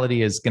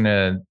reality is going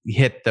to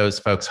hit those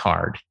folks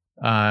hard.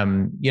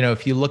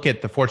 If you look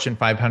at the Fortune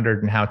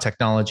 500 and how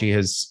technology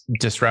has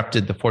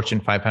disrupted the Fortune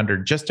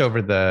 500 just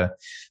over the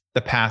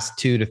past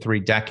 2 to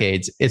 3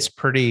 decades, it's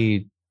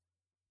pretty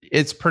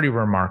it's pretty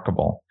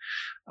remarkable.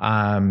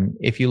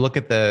 If you look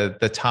at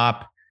the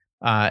top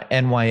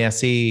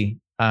NYSE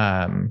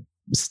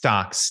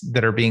stocks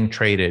that are being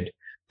traded,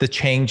 the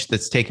change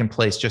that's taken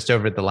place just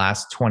over the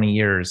last 20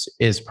 years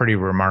is pretty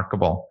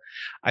remarkable.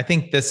 I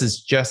think this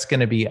is just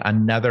going to be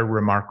another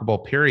remarkable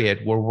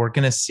period where we're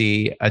going to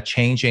see a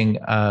changing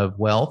of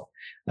wealth,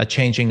 a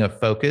changing of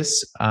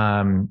focus.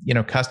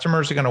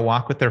 Customers are going to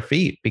walk with their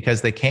feet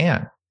because they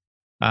can.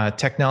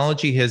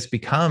 Technology has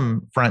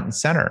become front and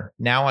center.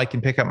 Now I can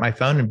pick up my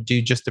phone and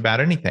do just about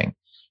anything.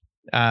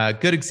 A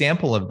good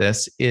example of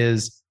this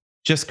is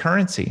just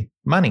currency,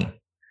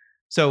 money.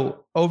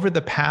 So over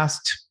the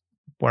past,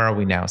 where are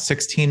we now?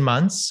 16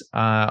 months,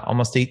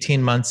 almost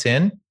 18 months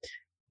in,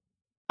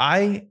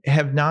 I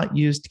have not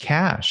used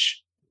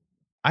cash.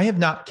 I have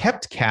not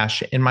kept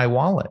cash in my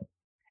wallet.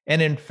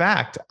 And in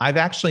fact, I've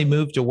actually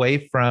moved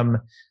away from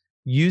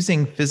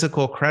using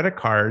physical credit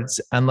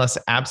cards unless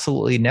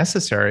absolutely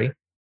necessary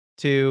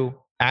to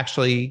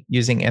actually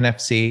using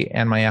NFC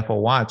and my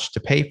Apple Watch to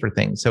pay for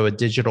things. So a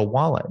digital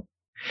wallet.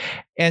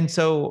 And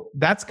so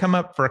that's come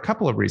up for a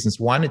couple of reasons.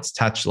 One, it's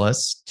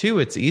touchless. Two,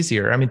 it's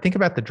easier. I mean, think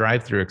about the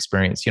drive-through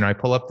experience. I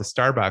pull up the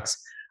Starbucks,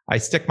 I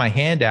stick my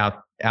hand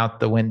out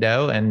the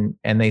window and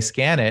they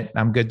scan it. And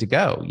I'm good to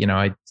go.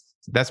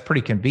 That's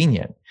pretty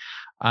convenient.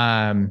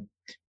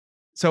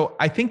 So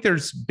I think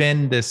there's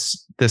been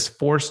this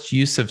forced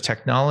use of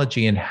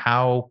technology and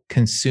how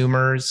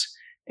consumers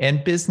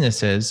and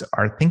businesses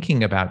are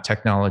thinking about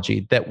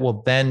technology that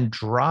will then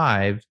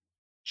drive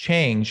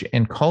change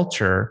in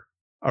culture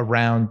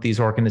around these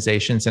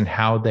organizations and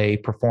how they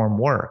perform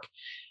work.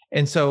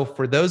 And so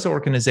for those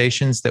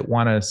organizations that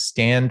want to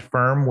stand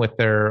firm with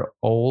their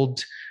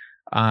old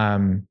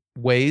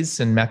ways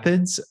and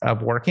methods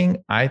of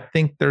working, I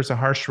think there's a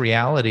harsh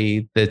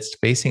reality that's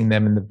facing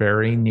them in the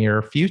very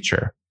near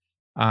future,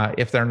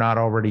 if they're not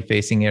already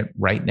facing it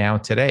right now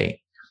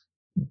today.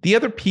 The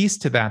other piece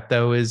to that,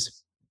 though,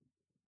 is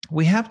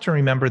we have to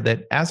remember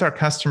that as our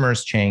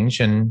customers change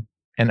and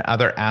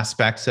other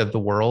aspects of the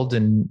world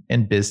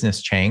and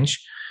business change,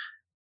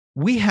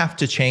 we have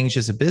to change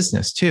as a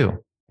business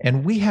too.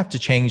 And we have to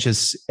change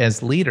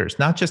as leaders,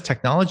 not just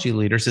technology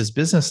leaders, as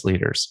business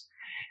leaders.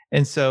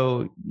 And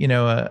so,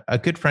 a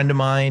good friend of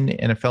mine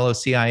and a fellow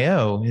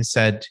CIO has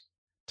said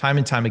time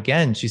and time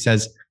again, she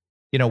says,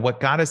 what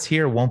got us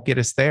here won't get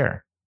us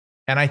there.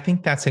 And I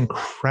think that's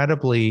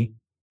incredibly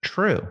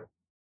true.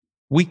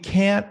 We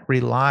can't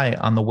rely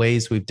on the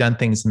ways we've done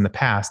things in the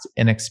past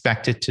and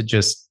expect it to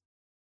just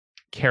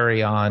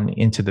carry on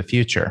into the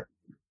future.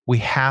 We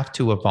have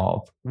to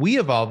evolve. We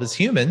evolve as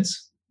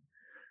humans.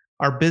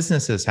 Our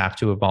businesses have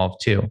to evolve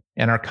too,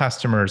 and our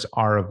customers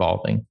are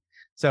evolving.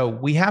 So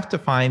we have to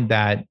find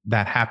that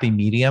happy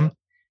medium.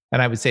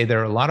 And I would say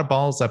there are a lot of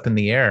balls up in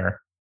the air,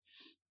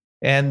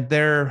 and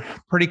they're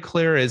pretty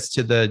clear as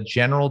to the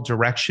general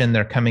direction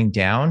they're coming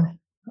down.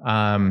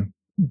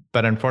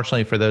 But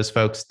unfortunately, for those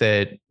folks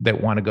that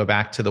want to go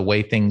back to the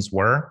way things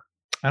were,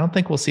 I don't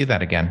think we'll see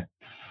that again.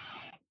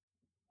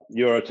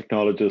 You're a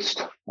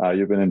technologist.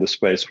 You've been in the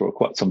space for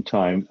quite some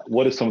time.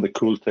 What is some of the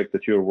cool tech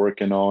that you're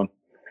working on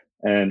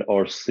and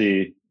or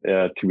see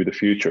to be the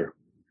future?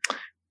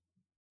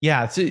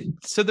 Yeah,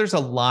 so there's a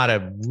lot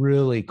of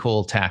really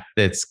cool tech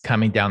that's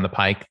coming down the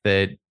pike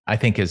that I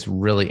think is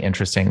really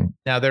interesting.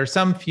 Now, there are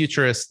some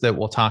futurists that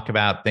will talk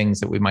about things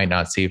that we might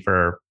not see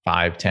for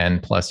 5, 10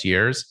 plus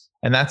years,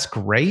 and that's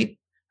great.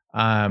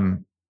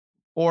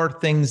 Or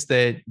things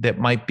that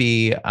might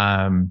be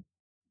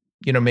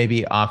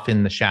maybe off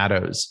in the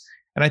shadows.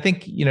 And I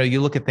think,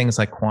 you look at things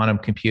like quantum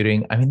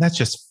computing. I mean, that's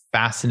just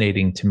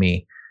fascinating to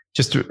me,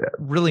 just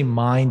really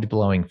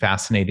mind-blowing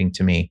fascinating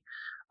to me,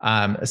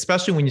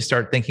 especially when you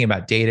start thinking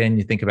about data and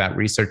you think about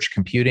research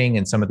computing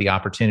and some of the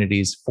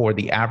opportunities for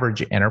the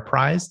average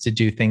enterprise to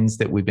do things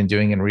that we've been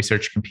doing in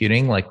research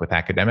computing, like with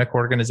academic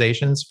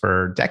organizations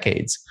for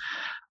decades.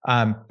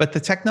 But the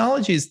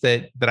technologies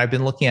that I've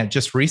been looking at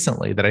just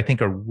recently that I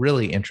think are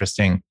really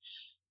interesting,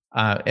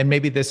 and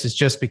maybe this is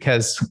just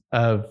because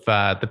of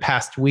the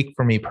past week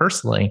for me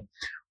personally.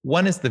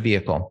 One is the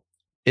vehicle.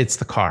 It's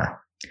the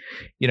car.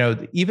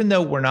 Even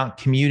though we're not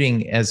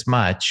commuting as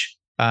much,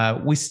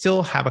 we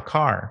still have a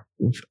car.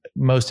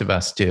 Most of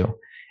us do,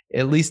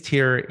 at least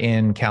here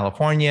in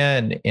California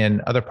and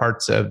in other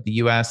parts of the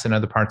US and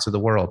other parts of the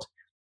world.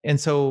 And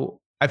so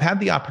I've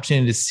had the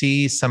opportunity to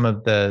see some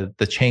of the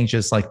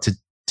changes, like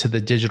to the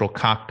digital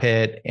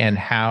cockpit and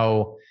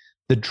how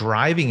the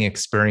driving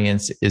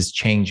experience is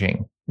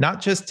changing. Not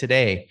just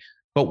today,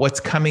 but what's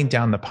coming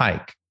down the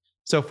pike.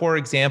 So for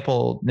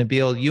example,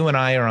 Nabil, you and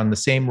I are on the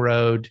same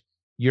road.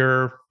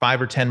 You're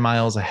 5 or 10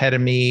 miles ahead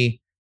of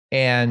me.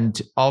 And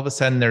all of a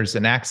sudden there's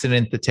an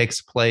accident that takes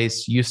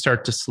place. You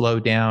start to slow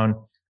down.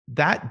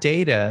 That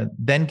data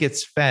then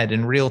gets fed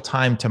in real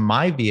time to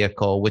my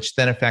vehicle, which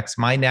then affects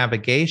my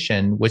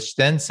navigation, which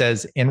then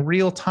says in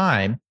real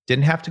time,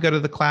 didn't have to go to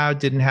the cloud,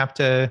 didn't have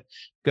to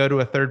go to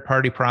a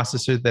third-party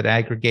processor that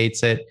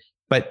aggregates it,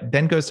 but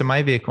then goes to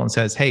my vehicle and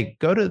says, hey,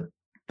 go to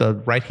the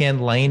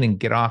right-hand lane and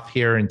get off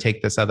here and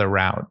take this other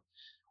route.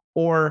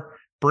 Or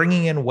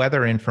bringing in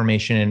weather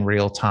information in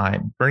real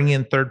time, bringing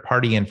in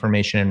third-party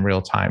information in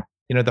real time.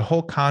 The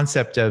whole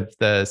concept of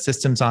the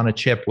systems on a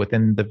chip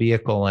within the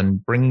vehicle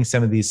and bringing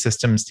some of these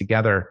systems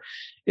together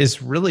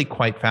is really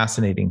quite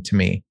fascinating to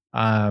me.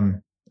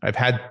 I've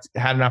had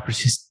an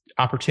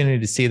opportunity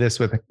to see this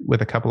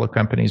with a couple of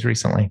companies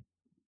recently.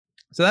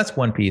 So that's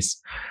one piece.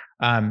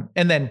 And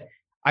then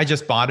I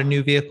just bought a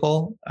new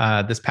vehicle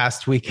this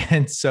past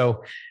weekend.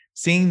 So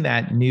seeing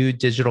that new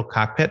digital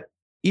cockpit,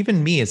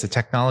 even me as a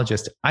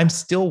technologist, I'm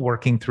still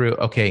working through,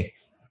 okay,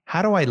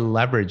 how do I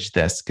leverage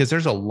this? Because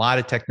there's a lot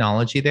of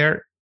technology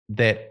there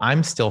that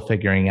I'm still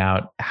figuring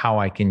out how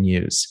I can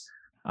use.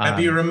 I'd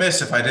be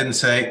remiss if I didn't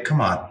say,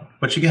 come on,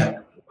 what you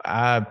get?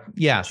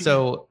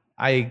 So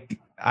I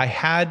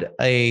had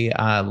a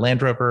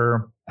Land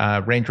Rover,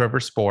 Range Rover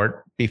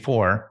Sport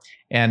before,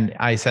 and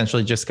I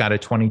essentially just got a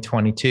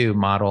 2022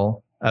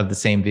 model of the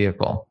same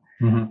vehicle.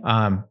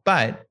 Mm-hmm.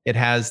 But it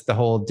has the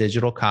whole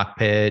digital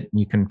cockpit.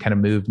 You can kind of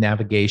move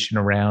navigation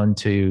around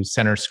to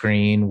center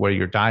screen where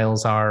your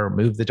dials are, or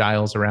move the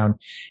dials around.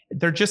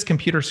 They're just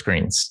computer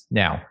screens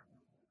now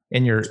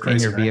in your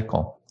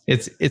vehicle.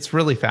 It's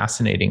really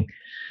fascinating.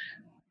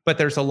 But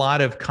there's a lot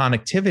of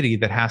connectivity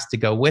that has to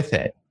go with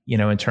it.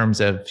 In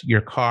terms of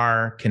your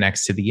car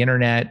connects to the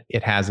internet.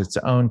 It has its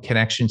own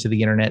connection to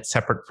the internet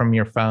separate from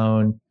your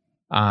phone.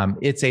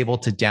 It's able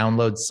to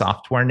download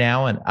software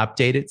now and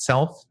update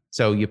itself.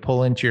 So you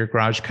pull into your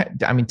garage.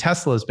 I mean,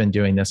 Tesla has been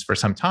doing this for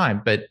some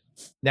time, but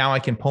now I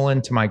can pull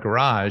into my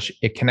garage.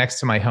 It connects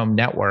to my home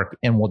network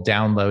and will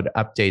download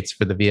updates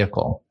for the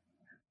vehicle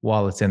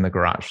while it's in the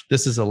garage.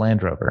 This is a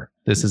Land Rover.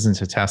 This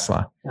isn't a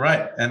Tesla.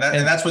 Right. And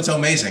that's what's so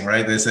amazing,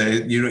 right? They say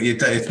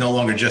it's no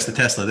longer just a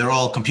Tesla. They're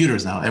all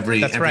computers now.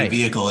 Every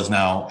vehicle is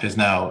now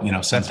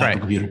some type of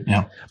computer.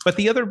 Yeah. But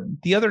the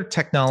other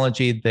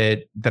technology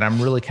that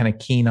I'm really kind of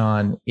keen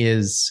on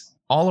is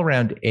all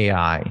around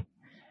AI.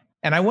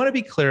 And I want to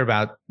be clear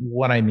about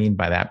what I mean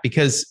by that,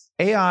 because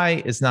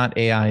AI is not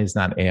AI.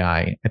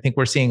 I think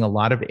we're seeing a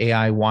lot of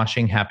AI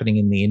washing happening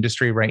in the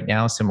industry right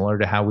now, similar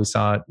to how we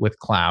saw it with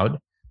cloud.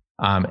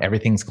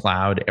 Everything's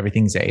cloud,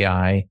 everything's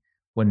AI,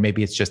 when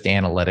maybe it's just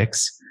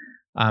analytics.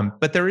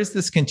 But there is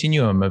this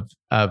continuum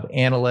of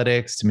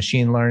analytics to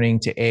machine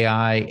learning to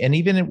AI. And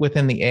even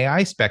within the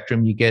AI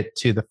spectrum, you get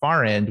to the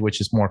far end,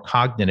 which is more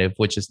cognitive,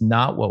 which is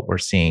not what we're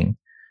seeing.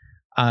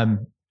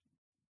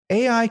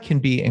 AI can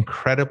be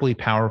incredibly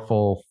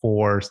powerful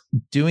for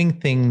doing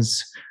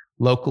things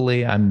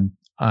locally. I'm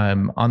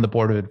on the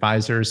board of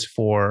advisors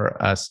for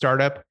a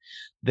startup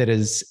that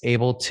is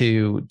able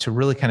to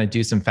really kind of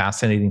do some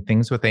fascinating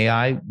things with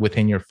AI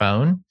within your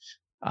phone.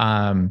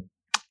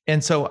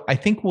 And so I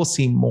think we'll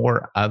see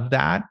more of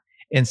that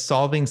in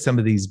solving some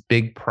of these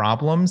big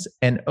problems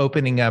and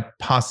opening up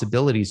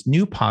possibilities,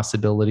 new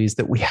possibilities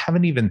that we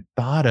haven't even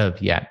thought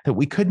of yet, that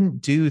we couldn't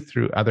do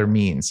through other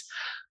means.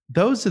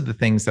 Those are the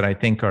things that I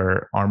think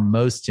are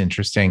most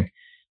interesting,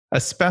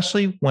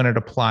 especially when it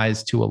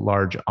applies to a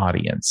large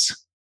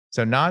audience.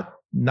 So not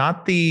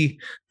the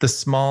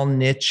small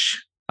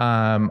niche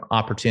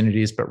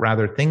opportunities, but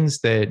rather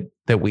things that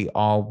we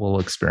all will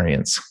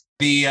experience.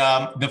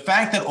 The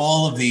fact that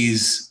all of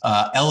these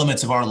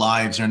elements of our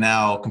lives are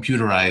now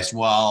computerized,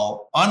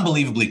 while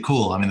unbelievably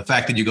cool. I mean, the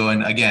fact that you go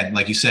in, again,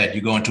 like you said, you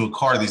go into a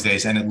car these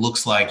days and it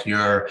looks like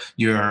you're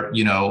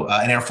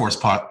an Air Force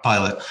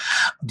pilot.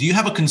 Do you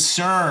have a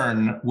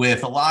concern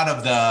with a lot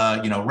of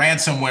the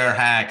ransomware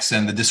hacks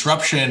and the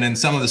disruption and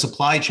some of the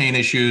supply chain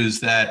issues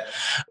that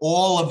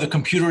all of the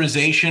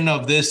computerization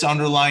of this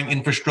underlying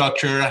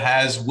infrastructure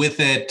has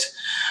with it?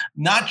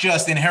 Not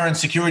just inherent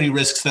security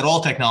risks that all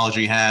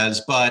technology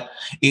has, but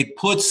it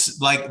puts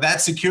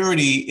that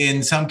security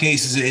in some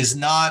cases is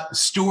not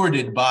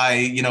stewarded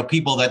by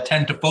people that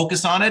tend to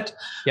focus on it.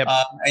 Yep.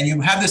 And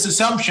you have this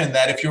assumption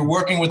that if you're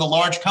working with a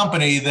large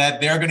company, that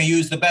they're going to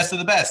use the best of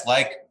the best,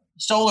 like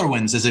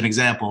SolarWinds as an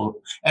example.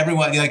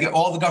 Everyone,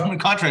 all the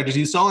government contractors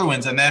use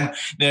SolarWinds, and then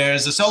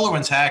there's a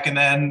SolarWinds hack, and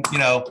then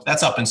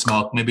that's up in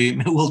smoke. Maybe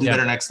we'll do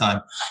better next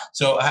time.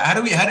 So how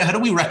do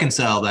we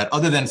reconcile that,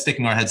 other than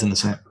sticking our heads in the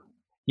sand?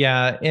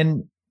 Yeah.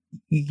 And,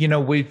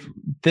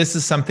 this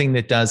is something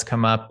that does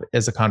come up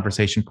as a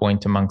conversation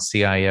point amongst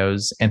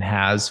CIOs and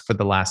has for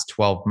the last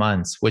 12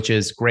 months, which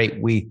is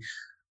great. We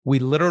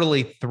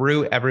literally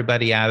threw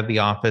everybody out of the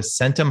office,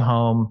 sent them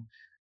home.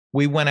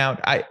 We went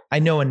out. I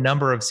know a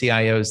number of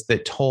CIOs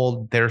that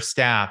told their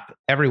staff,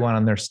 everyone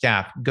on their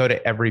staff, go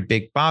to every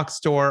big box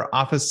store,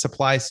 office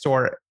supply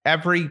store,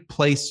 every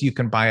place you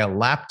can buy a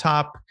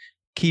laptop,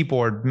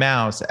 keyboard,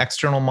 mouse,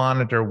 external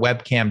monitor,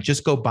 webcam,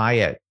 just go buy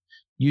it.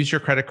 Use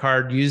your credit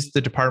card, use the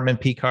Department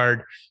P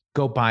card,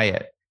 go buy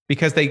it,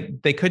 because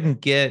they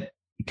couldn't get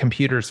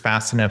computers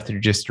fast enough through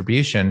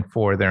distribution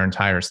for their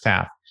entire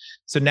staff.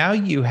 So now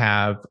you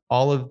have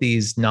all of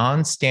these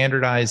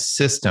non-standardized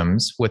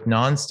systems with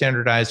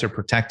non-standardized or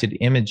protected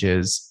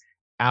images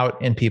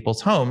out in people's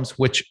homes,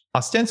 which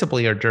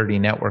ostensibly are dirty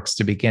networks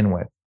to begin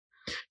with.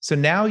 So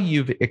now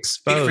you've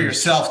exposed... Speak for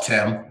yourself,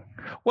 Tim.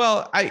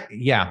 Well,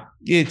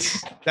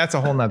 that's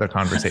a whole nother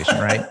conversation,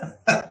 right?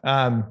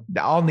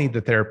 I'll need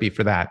the therapy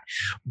for that.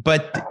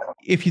 But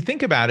if you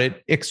think about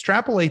it,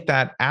 extrapolate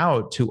that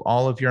out to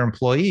all of your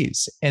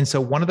employees. And so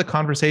one of the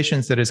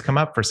conversations that has come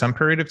up for some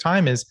period of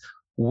time is,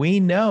 we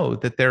know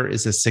that there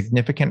is a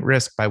significant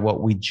risk by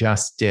what we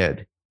just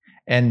did.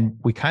 And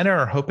we kind of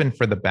are hoping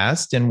for the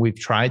best. And we've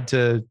tried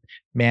to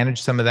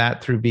manage some of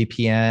that through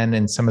VPN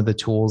and some of the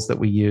tools that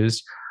we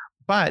use,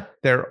 but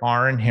there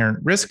are inherent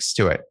risks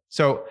to it.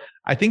 So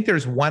I think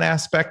there's one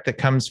aspect that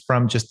comes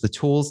from just the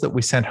tools that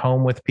we sent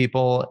home with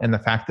people and the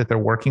fact that they're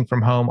working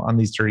from home on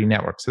these dirty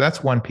networks. So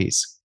that's one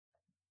piece.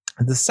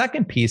 The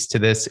second piece to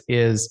this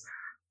is,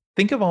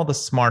 think of all the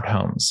smart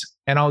homes.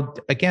 And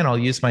I'll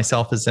use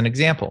myself as an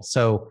example.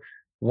 So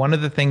one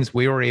of the things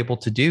we were able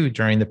to do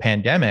during the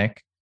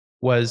pandemic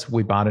was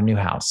we bought a new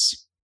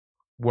house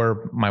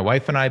where my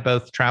wife and I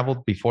both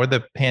traveled before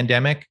the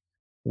pandemic.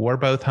 We're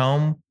both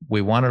home.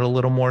 We wanted a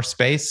little more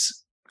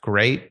space.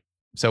 Great.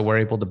 So we're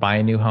able to buy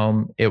a new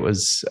home. It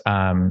was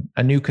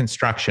a new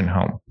construction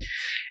home.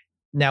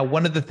 Now,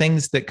 one of the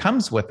things that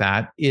comes with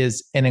that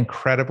is an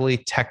incredibly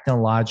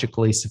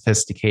technologically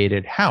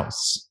sophisticated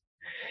house.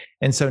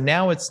 And so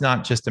now it's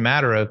not just a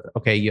matter of,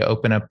 okay,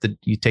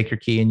 you take your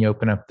key and you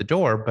open up the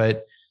door,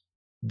 but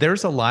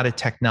there's a lot of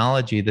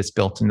technology that's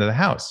built into the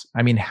house.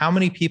 I mean, how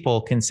many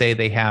people can say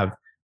they have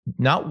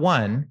not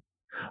one,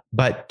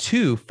 but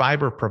 2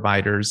 fiber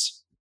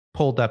providers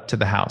pulled up to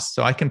the house?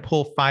 So I can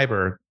pull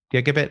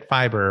gigabit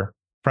fiber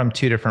from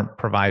 2 different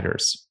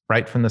providers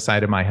right from the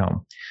side of my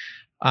home.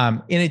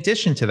 In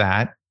addition to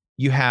that,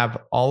 you have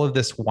all of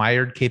this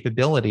wired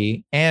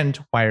capability and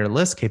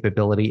wireless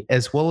capability,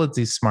 as well as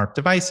these smart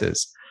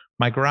devices.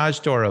 My garage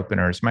door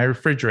openers, my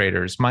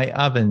refrigerators, my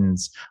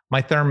ovens,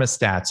 my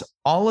thermostats,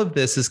 all of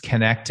this is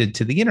connected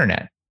to the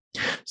internet.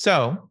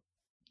 So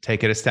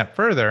take it a step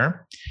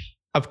further.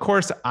 Of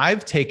course,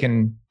 I've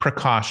taken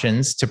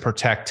precautions to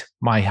protect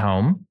my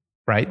home,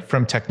 right,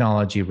 from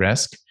technology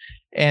risk.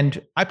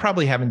 And I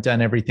probably haven't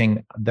done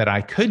everything that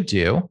I could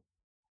do,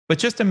 but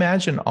just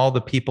imagine all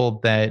the people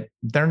that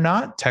they're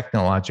not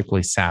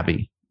technologically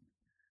savvy.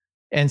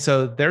 And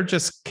so they're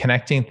just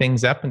connecting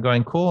things up and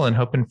going cool and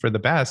hoping for the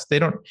best.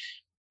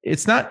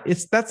 That's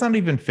not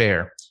even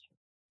fair.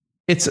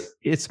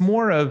 It's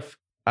more of,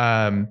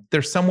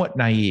 they're somewhat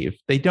naive.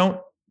 They don't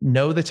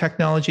know the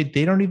technology.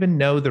 They don't even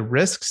know the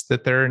risks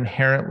that they're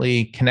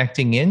inherently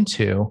connecting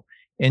into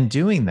in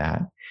doing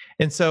that.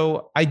 And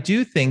so I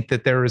do think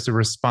that there is a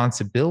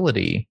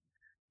responsibility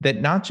that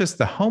not just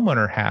the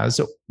homeowner has,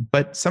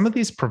 but some of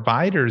these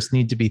providers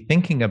need to be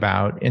thinking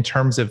about in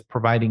terms of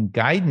providing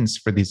guidance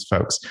for these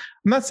folks.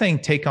 I'm not saying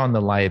take on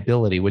the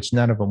liability, which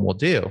none of them will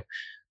do,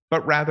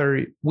 but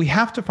rather we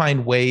have to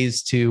find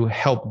ways to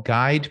help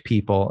guide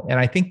people. And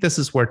I think this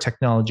is where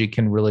technology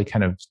can really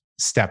kind of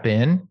step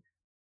in,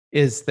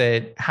 is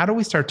that how do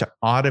we start to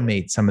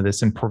automate some of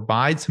this and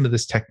provide some of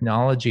this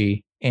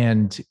technology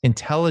and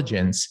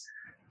intelligence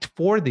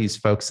for these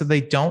folks so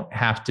they don't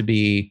have to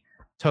be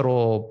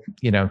total,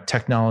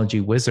 technology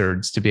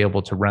wizards to be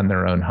able to run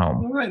their own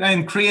home. Right,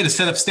 and create a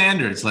set of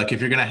standards. Like if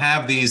you're going to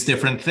have these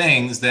different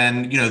things,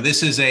 then,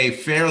 this is a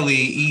fairly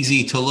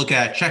easy to look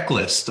at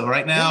checklist.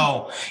 Right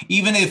now,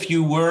 even if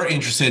you were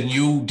interested and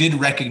you did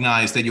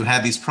recognize that you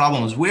had these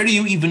problems, where do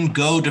you even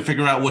go to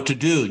figure out what to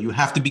do? You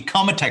have to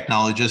become a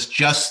technologist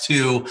just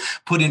to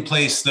put in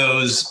place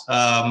those,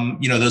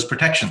 those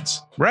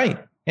protections.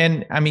 Right.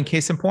 And I mean,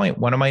 case in point,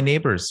 one of my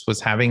neighbors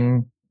was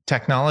having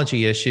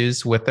technology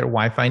issues with their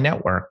Wi-Fi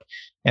network,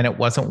 and it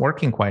wasn't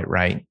working quite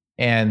right.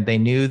 And they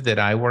knew that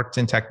I worked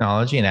in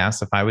technology and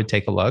asked if I would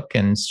take a look,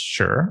 and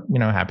sure,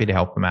 happy to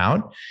help them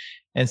out.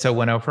 And so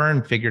went over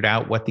and figured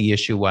out what the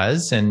issue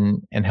was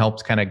and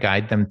helped kind of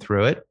guide them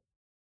through it.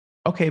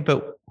 Okay,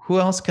 but who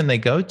else can they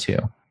go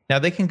to? Now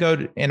they can go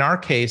to, in our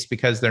case,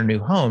 because they're new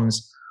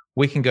homes,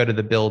 we can go to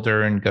the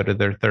builder and go to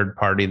their third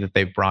party that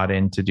they've brought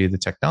in to do the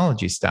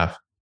technology stuff.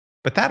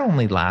 But that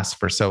only lasts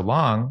for so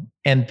long.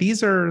 And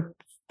these are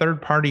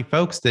third-party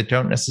folks that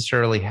don't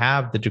necessarily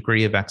have the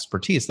degree of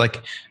expertise.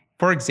 Like,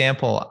 for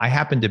example, I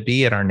happened to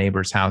be at our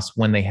neighbor's house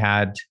when they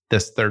had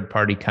this third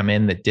party come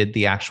in that did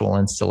the actual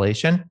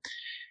installation.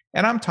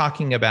 And I'm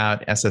talking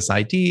about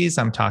SSIDs,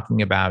 I'm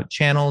talking about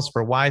channels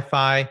for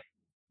Wi-Fi.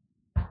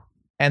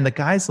 And the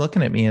guy's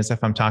looking at me as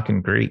if I'm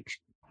talking Greek.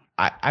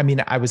 I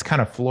mean, I was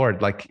kind of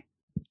floored, like,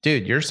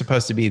 dude, you're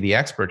supposed to be the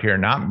expert here,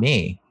 not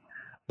me.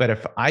 But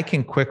if I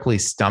can quickly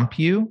stump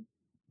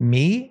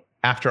me,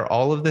 after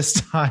all of this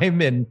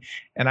time. And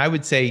I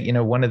would say,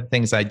 one of the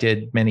things I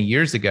did many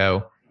years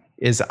ago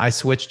is I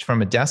switched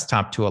from a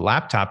desktop to a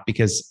laptop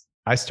because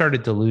I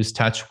started to lose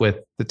touch with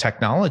the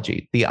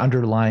technology, the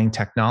underlying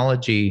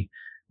technology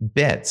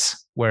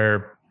bits,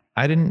 where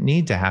I didn't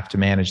need to have to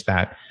manage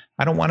that.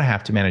 I don't want to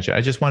have to manage it.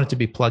 I just want it to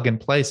be plug and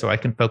play so I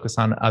can focus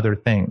on other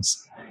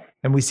things.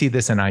 And we see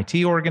this in IT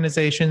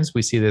organizations.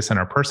 We see this in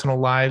our personal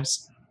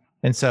lives.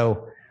 And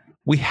so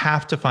we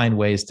have to find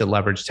ways to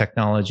leverage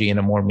technology in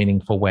a more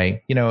meaningful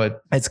way.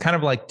 It's kind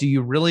of like, do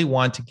you really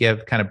want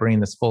to bringing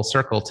this full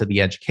circle to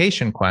the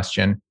education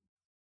question?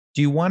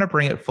 do you want to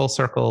bring it full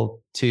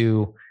circle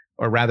to,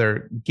 or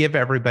rather give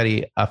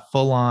everybody a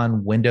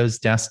full-on Windows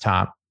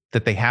desktop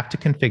that they have to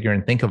configure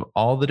and think of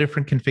all the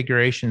different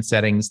configuration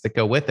settings that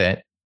go with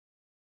it?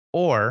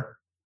 Or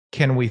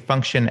can we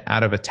function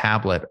out of a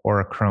tablet or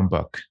a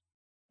Chromebook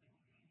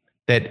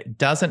that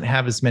doesn't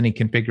have as many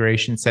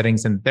configuration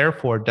settings and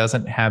therefore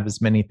doesn't have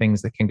as many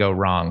things that can go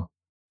wrong?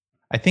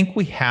 I think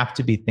we have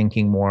to be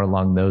thinking more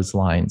along those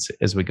lines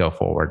as we go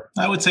forward.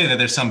 I would say that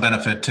there's some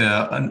benefit to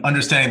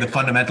understanding the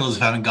fundamentals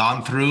of having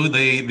gone through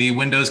the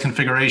Windows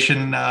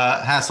configuration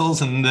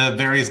hassles and the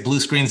various blue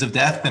screens of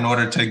death in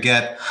order to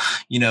get,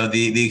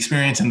 the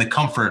experience and the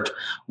comfort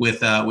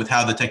with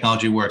how the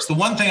technology works. The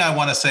one thing I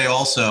want to say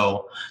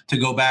also, to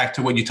go back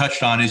to what you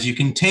touched on, is you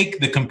can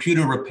take the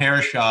computer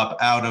repair shop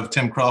out of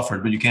Tim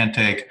Crawford, but you can't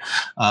take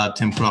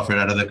Tim Crawford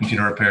out of the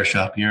computer repair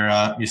shop.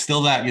 You're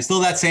still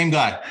that same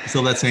guy.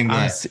 Still that same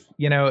guy.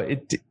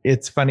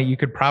 It's funny. You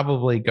could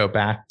probably go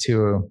back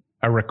to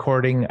a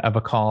recording of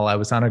a call. I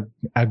was on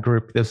a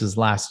group. This was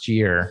last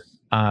year.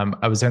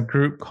 I was on a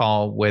group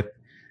call with,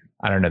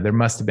 I don't know, there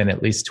must have been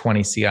at least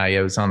 20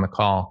 CIOs on the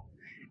call.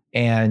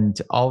 And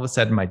all of a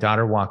sudden my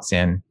daughter walks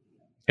in.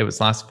 It was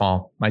last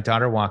fall. My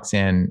daughter walks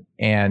in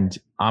and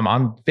I'm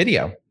on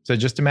video. So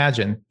just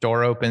imagine,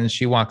 door opens,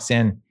 she walks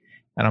in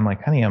and I'm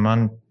like, honey, I'm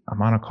on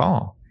a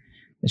call.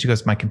 And she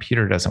goes, my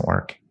computer doesn't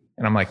work.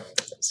 And I'm like,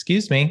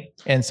 excuse me.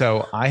 And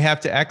so I have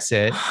to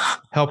exit,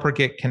 help her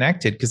get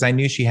connected because I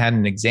knew she had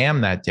an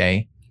exam that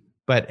day,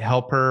 but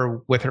help her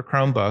with her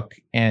Chromebook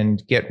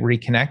and get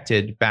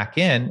reconnected back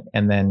in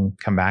and then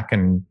come back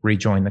and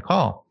rejoin the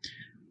call.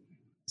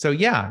 So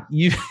yeah,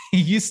 you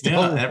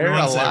still wear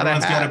a lot of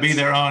hats. Everyone's got to be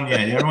their own. Yeah,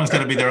 everyone's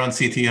got to be their own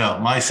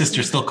CTO. My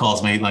sister still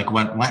calls me like,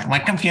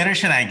 what computer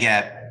should I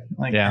get?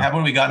 Like,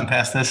 haven't we gotten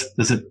past this?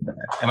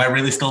 Am I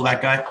really still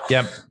that guy?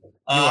 Yep.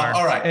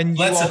 All right. And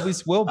you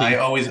always will be. I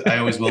always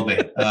will be.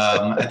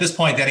 At this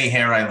point, any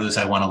hair I lose,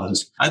 I want to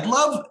lose. I'd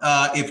love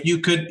if you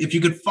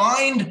could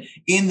find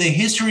in the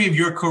history of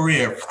your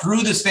career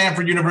through the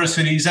Stanford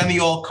universities and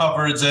the all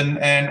covereds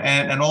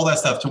and all that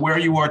stuff to where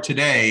you are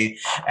today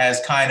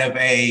as kind of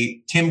a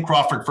Tim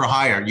Crawford for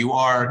hire. You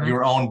are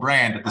your own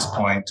brand at this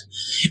point.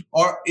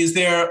 Or is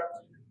there,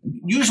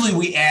 usually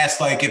we ask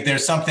like if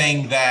there's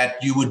something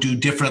that you would do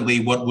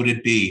differently, what would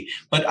it be?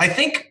 But I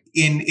think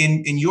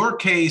in your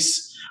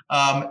case,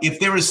 if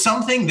there is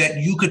something that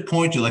you could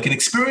point to, like an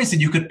experience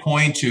that you could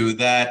point to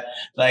that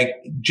like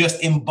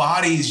just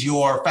embodies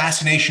your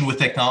fascination with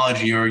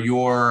technology or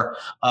your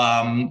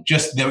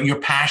your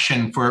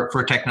passion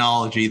for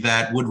technology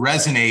that would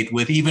resonate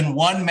with even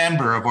one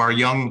member of our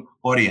young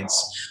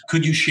audience,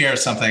 could you share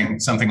something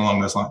along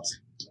those lines?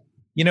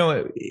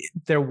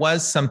 There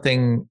was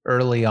something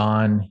early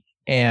on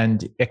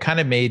and it kind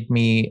of made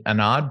me an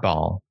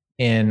oddball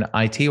in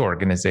IT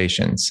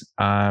organizations.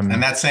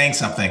 And that's saying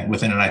something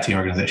within an IT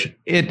organization.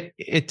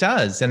 It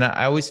does. And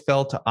I always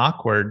felt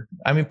awkward.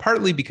 I mean,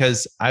 partly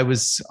because I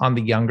was on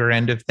the younger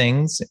end of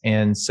things.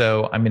 And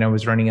so, I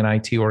was running an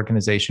IT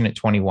organization at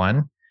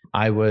 21.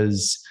 I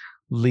was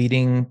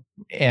leading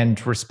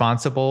and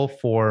responsible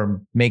for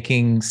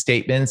making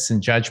statements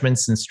and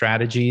judgments and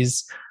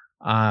strategies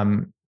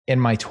in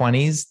my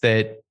 20s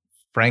that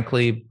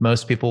frankly,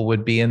 most people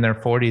would be in their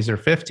 40s or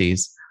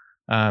 50s.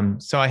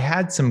 So I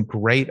had some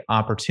great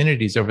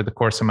opportunities over the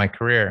course of my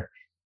career.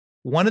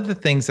 One of the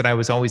things that I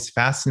was always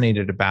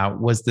fascinated about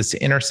was this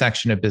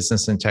intersection of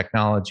business and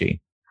technology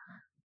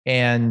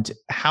and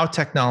how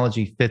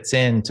technology fits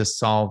in to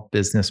solve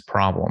business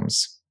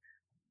problems.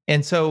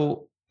 And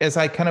so as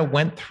I kind of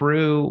went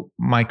through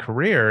my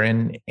career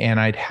and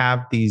I'd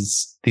have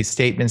these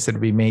statements that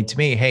would be made to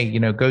me, hey,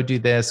 go do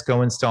this,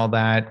 go install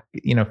that,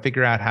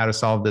 figure out how to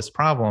solve this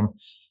problem.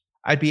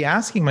 I'd be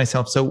asking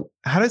myself, so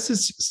how does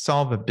this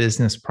solve a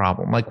business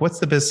problem? Like, what's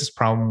the business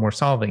problem we're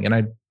solving? And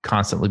I'd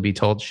constantly be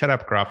told, shut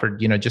up,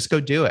 Crawford, just go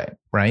do it,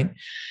 right?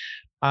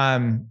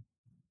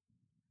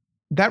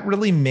 That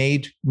really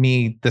made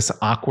me this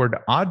awkward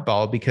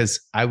oddball because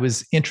I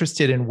was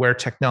interested in where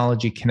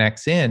technology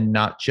connects in,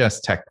 not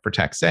just tech for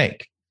tech's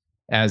sake,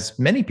 as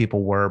many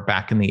people were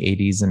back in the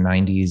 80s and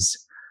 90s.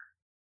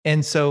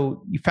 And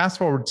so you fast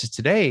forward to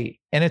today,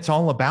 and it's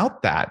all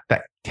about that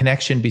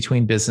connection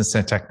between business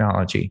and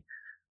technology.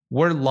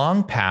 We're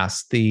long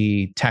past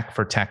the tech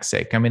for tech's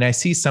sake. I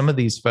see some of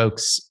these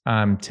folks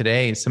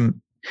today,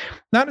 some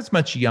not as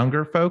much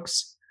younger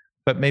folks,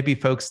 but maybe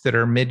folks that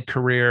are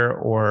mid-career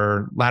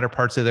or latter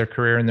parts of their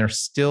career, and they're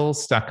still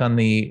stuck on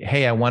the,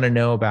 hey, I want to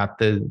know about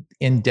the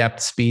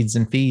in-depth speeds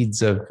and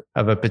feeds of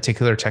a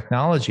particular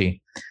technology.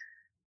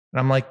 And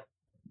I'm like,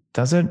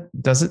 does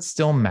it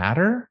still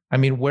matter?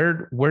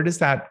 Where does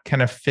that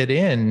kind of fit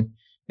in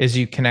as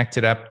you connect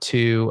it up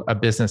to a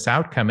business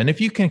outcome? And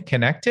if you can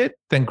connect it,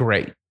 then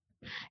great.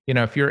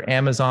 If you're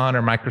Amazon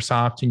or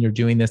Microsoft and you're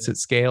doing this at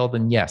scale,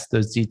 then yes,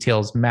 those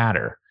details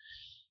matter.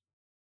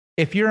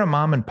 If you're a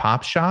mom and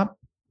pop shop,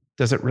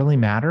 does it really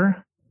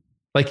matter?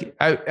 Like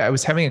I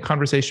was having a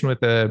conversation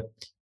with a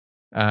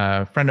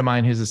friend of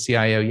mine who's a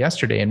CIO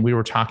yesterday, and we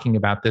were talking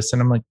about this,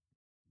 and I'm like,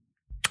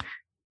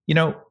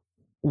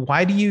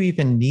 why do you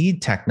even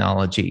need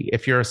technology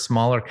if you're a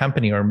smaller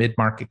company or a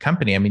mid-market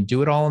company? I mean,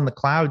 do it all in the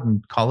cloud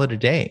and call it a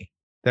day.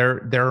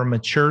 There are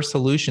mature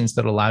solutions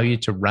that allow you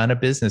to run a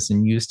business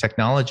and use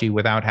technology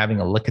without having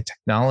a lick of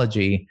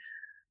technology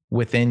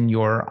within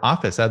your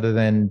office, other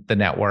than the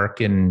network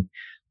and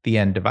the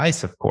end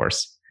device, of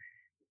course.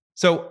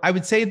 So I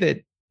would say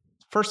that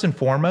first and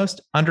foremost,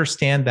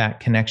 understand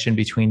that connection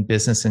between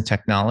business and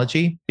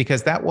technology,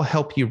 because that will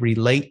help you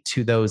relate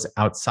to those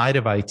outside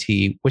of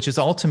IT, which is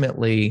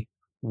ultimately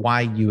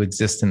why you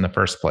exist in the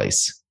first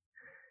place.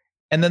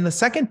 And then the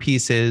second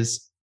piece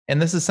is,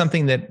 and this is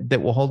something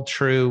that will hold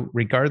true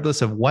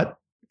regardless of what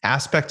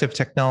aspect of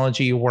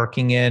technology you're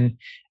working in.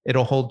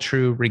 It'll hold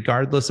true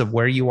regardless of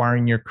where you are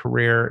in your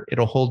career.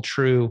 It'll hold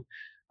true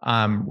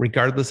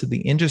regardless of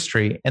the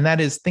industry. And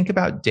that is, think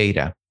about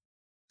data.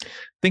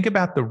 Think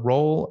about the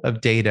role of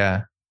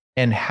data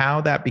and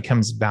how that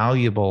becomes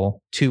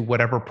valuable to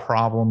whatever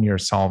problem you're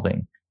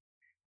solving.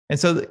 And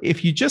so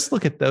if you just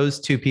look at those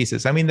two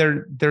pieces, I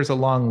mean, there's a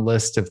long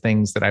list of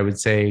things that I would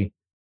say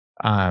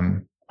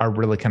are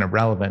really kind of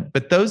relevant.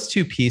 But those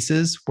two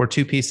pieces were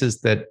two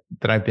pieces that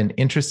I've been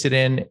interested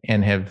in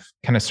and have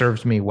kind of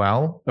served me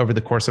well over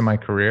the course of my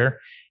career.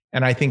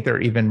 And I think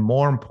they're even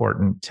more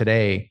important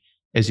today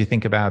as you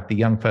think about the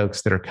young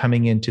folks that are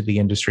coming into the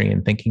industry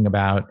and thinking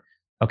about,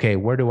 okay,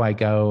 where do I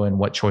go and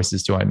what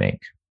choices do I make?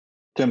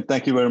 Tim,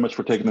 thank you very much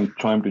for taking the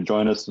time to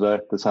join us today.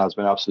 This has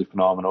been absolutely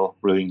phenomenal.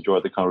 Really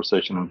enjoyed the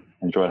conversation and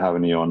enjoyed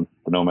having you on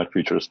the Nomad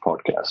Futurist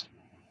podcast.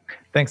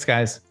 Thanks,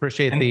 guys.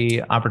 Appreciate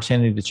the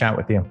opportunity to chat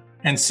with you.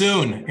 And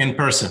soon in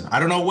person. I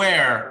don't know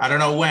where, I don't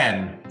know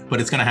when,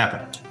 but it's going to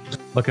happen.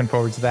 Looking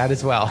forward to that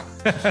as well.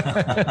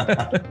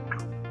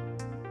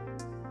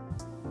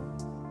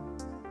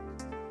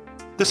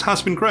 This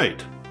has been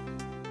great.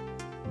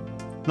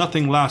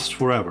 Nothing lasts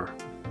forever.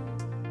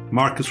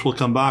 Markets will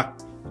come back,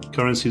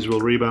 currencies will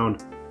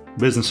rebound,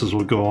 businesses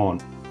will go on,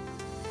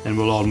 and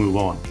we'll all move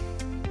on.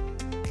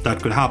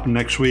 That could happen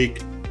next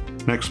week,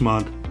 next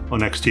month, or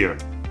next year.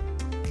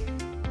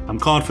 I'm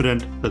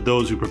confident that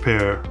those who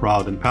prepare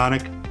rather than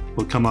panic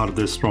will come out of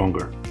this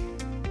stronger.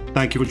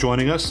 Thank you for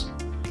joining us.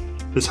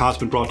 This has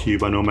been brought to you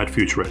by Nomad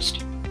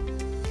Futurist.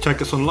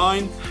 Check us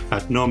online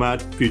at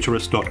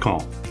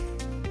nomadfuturist.com.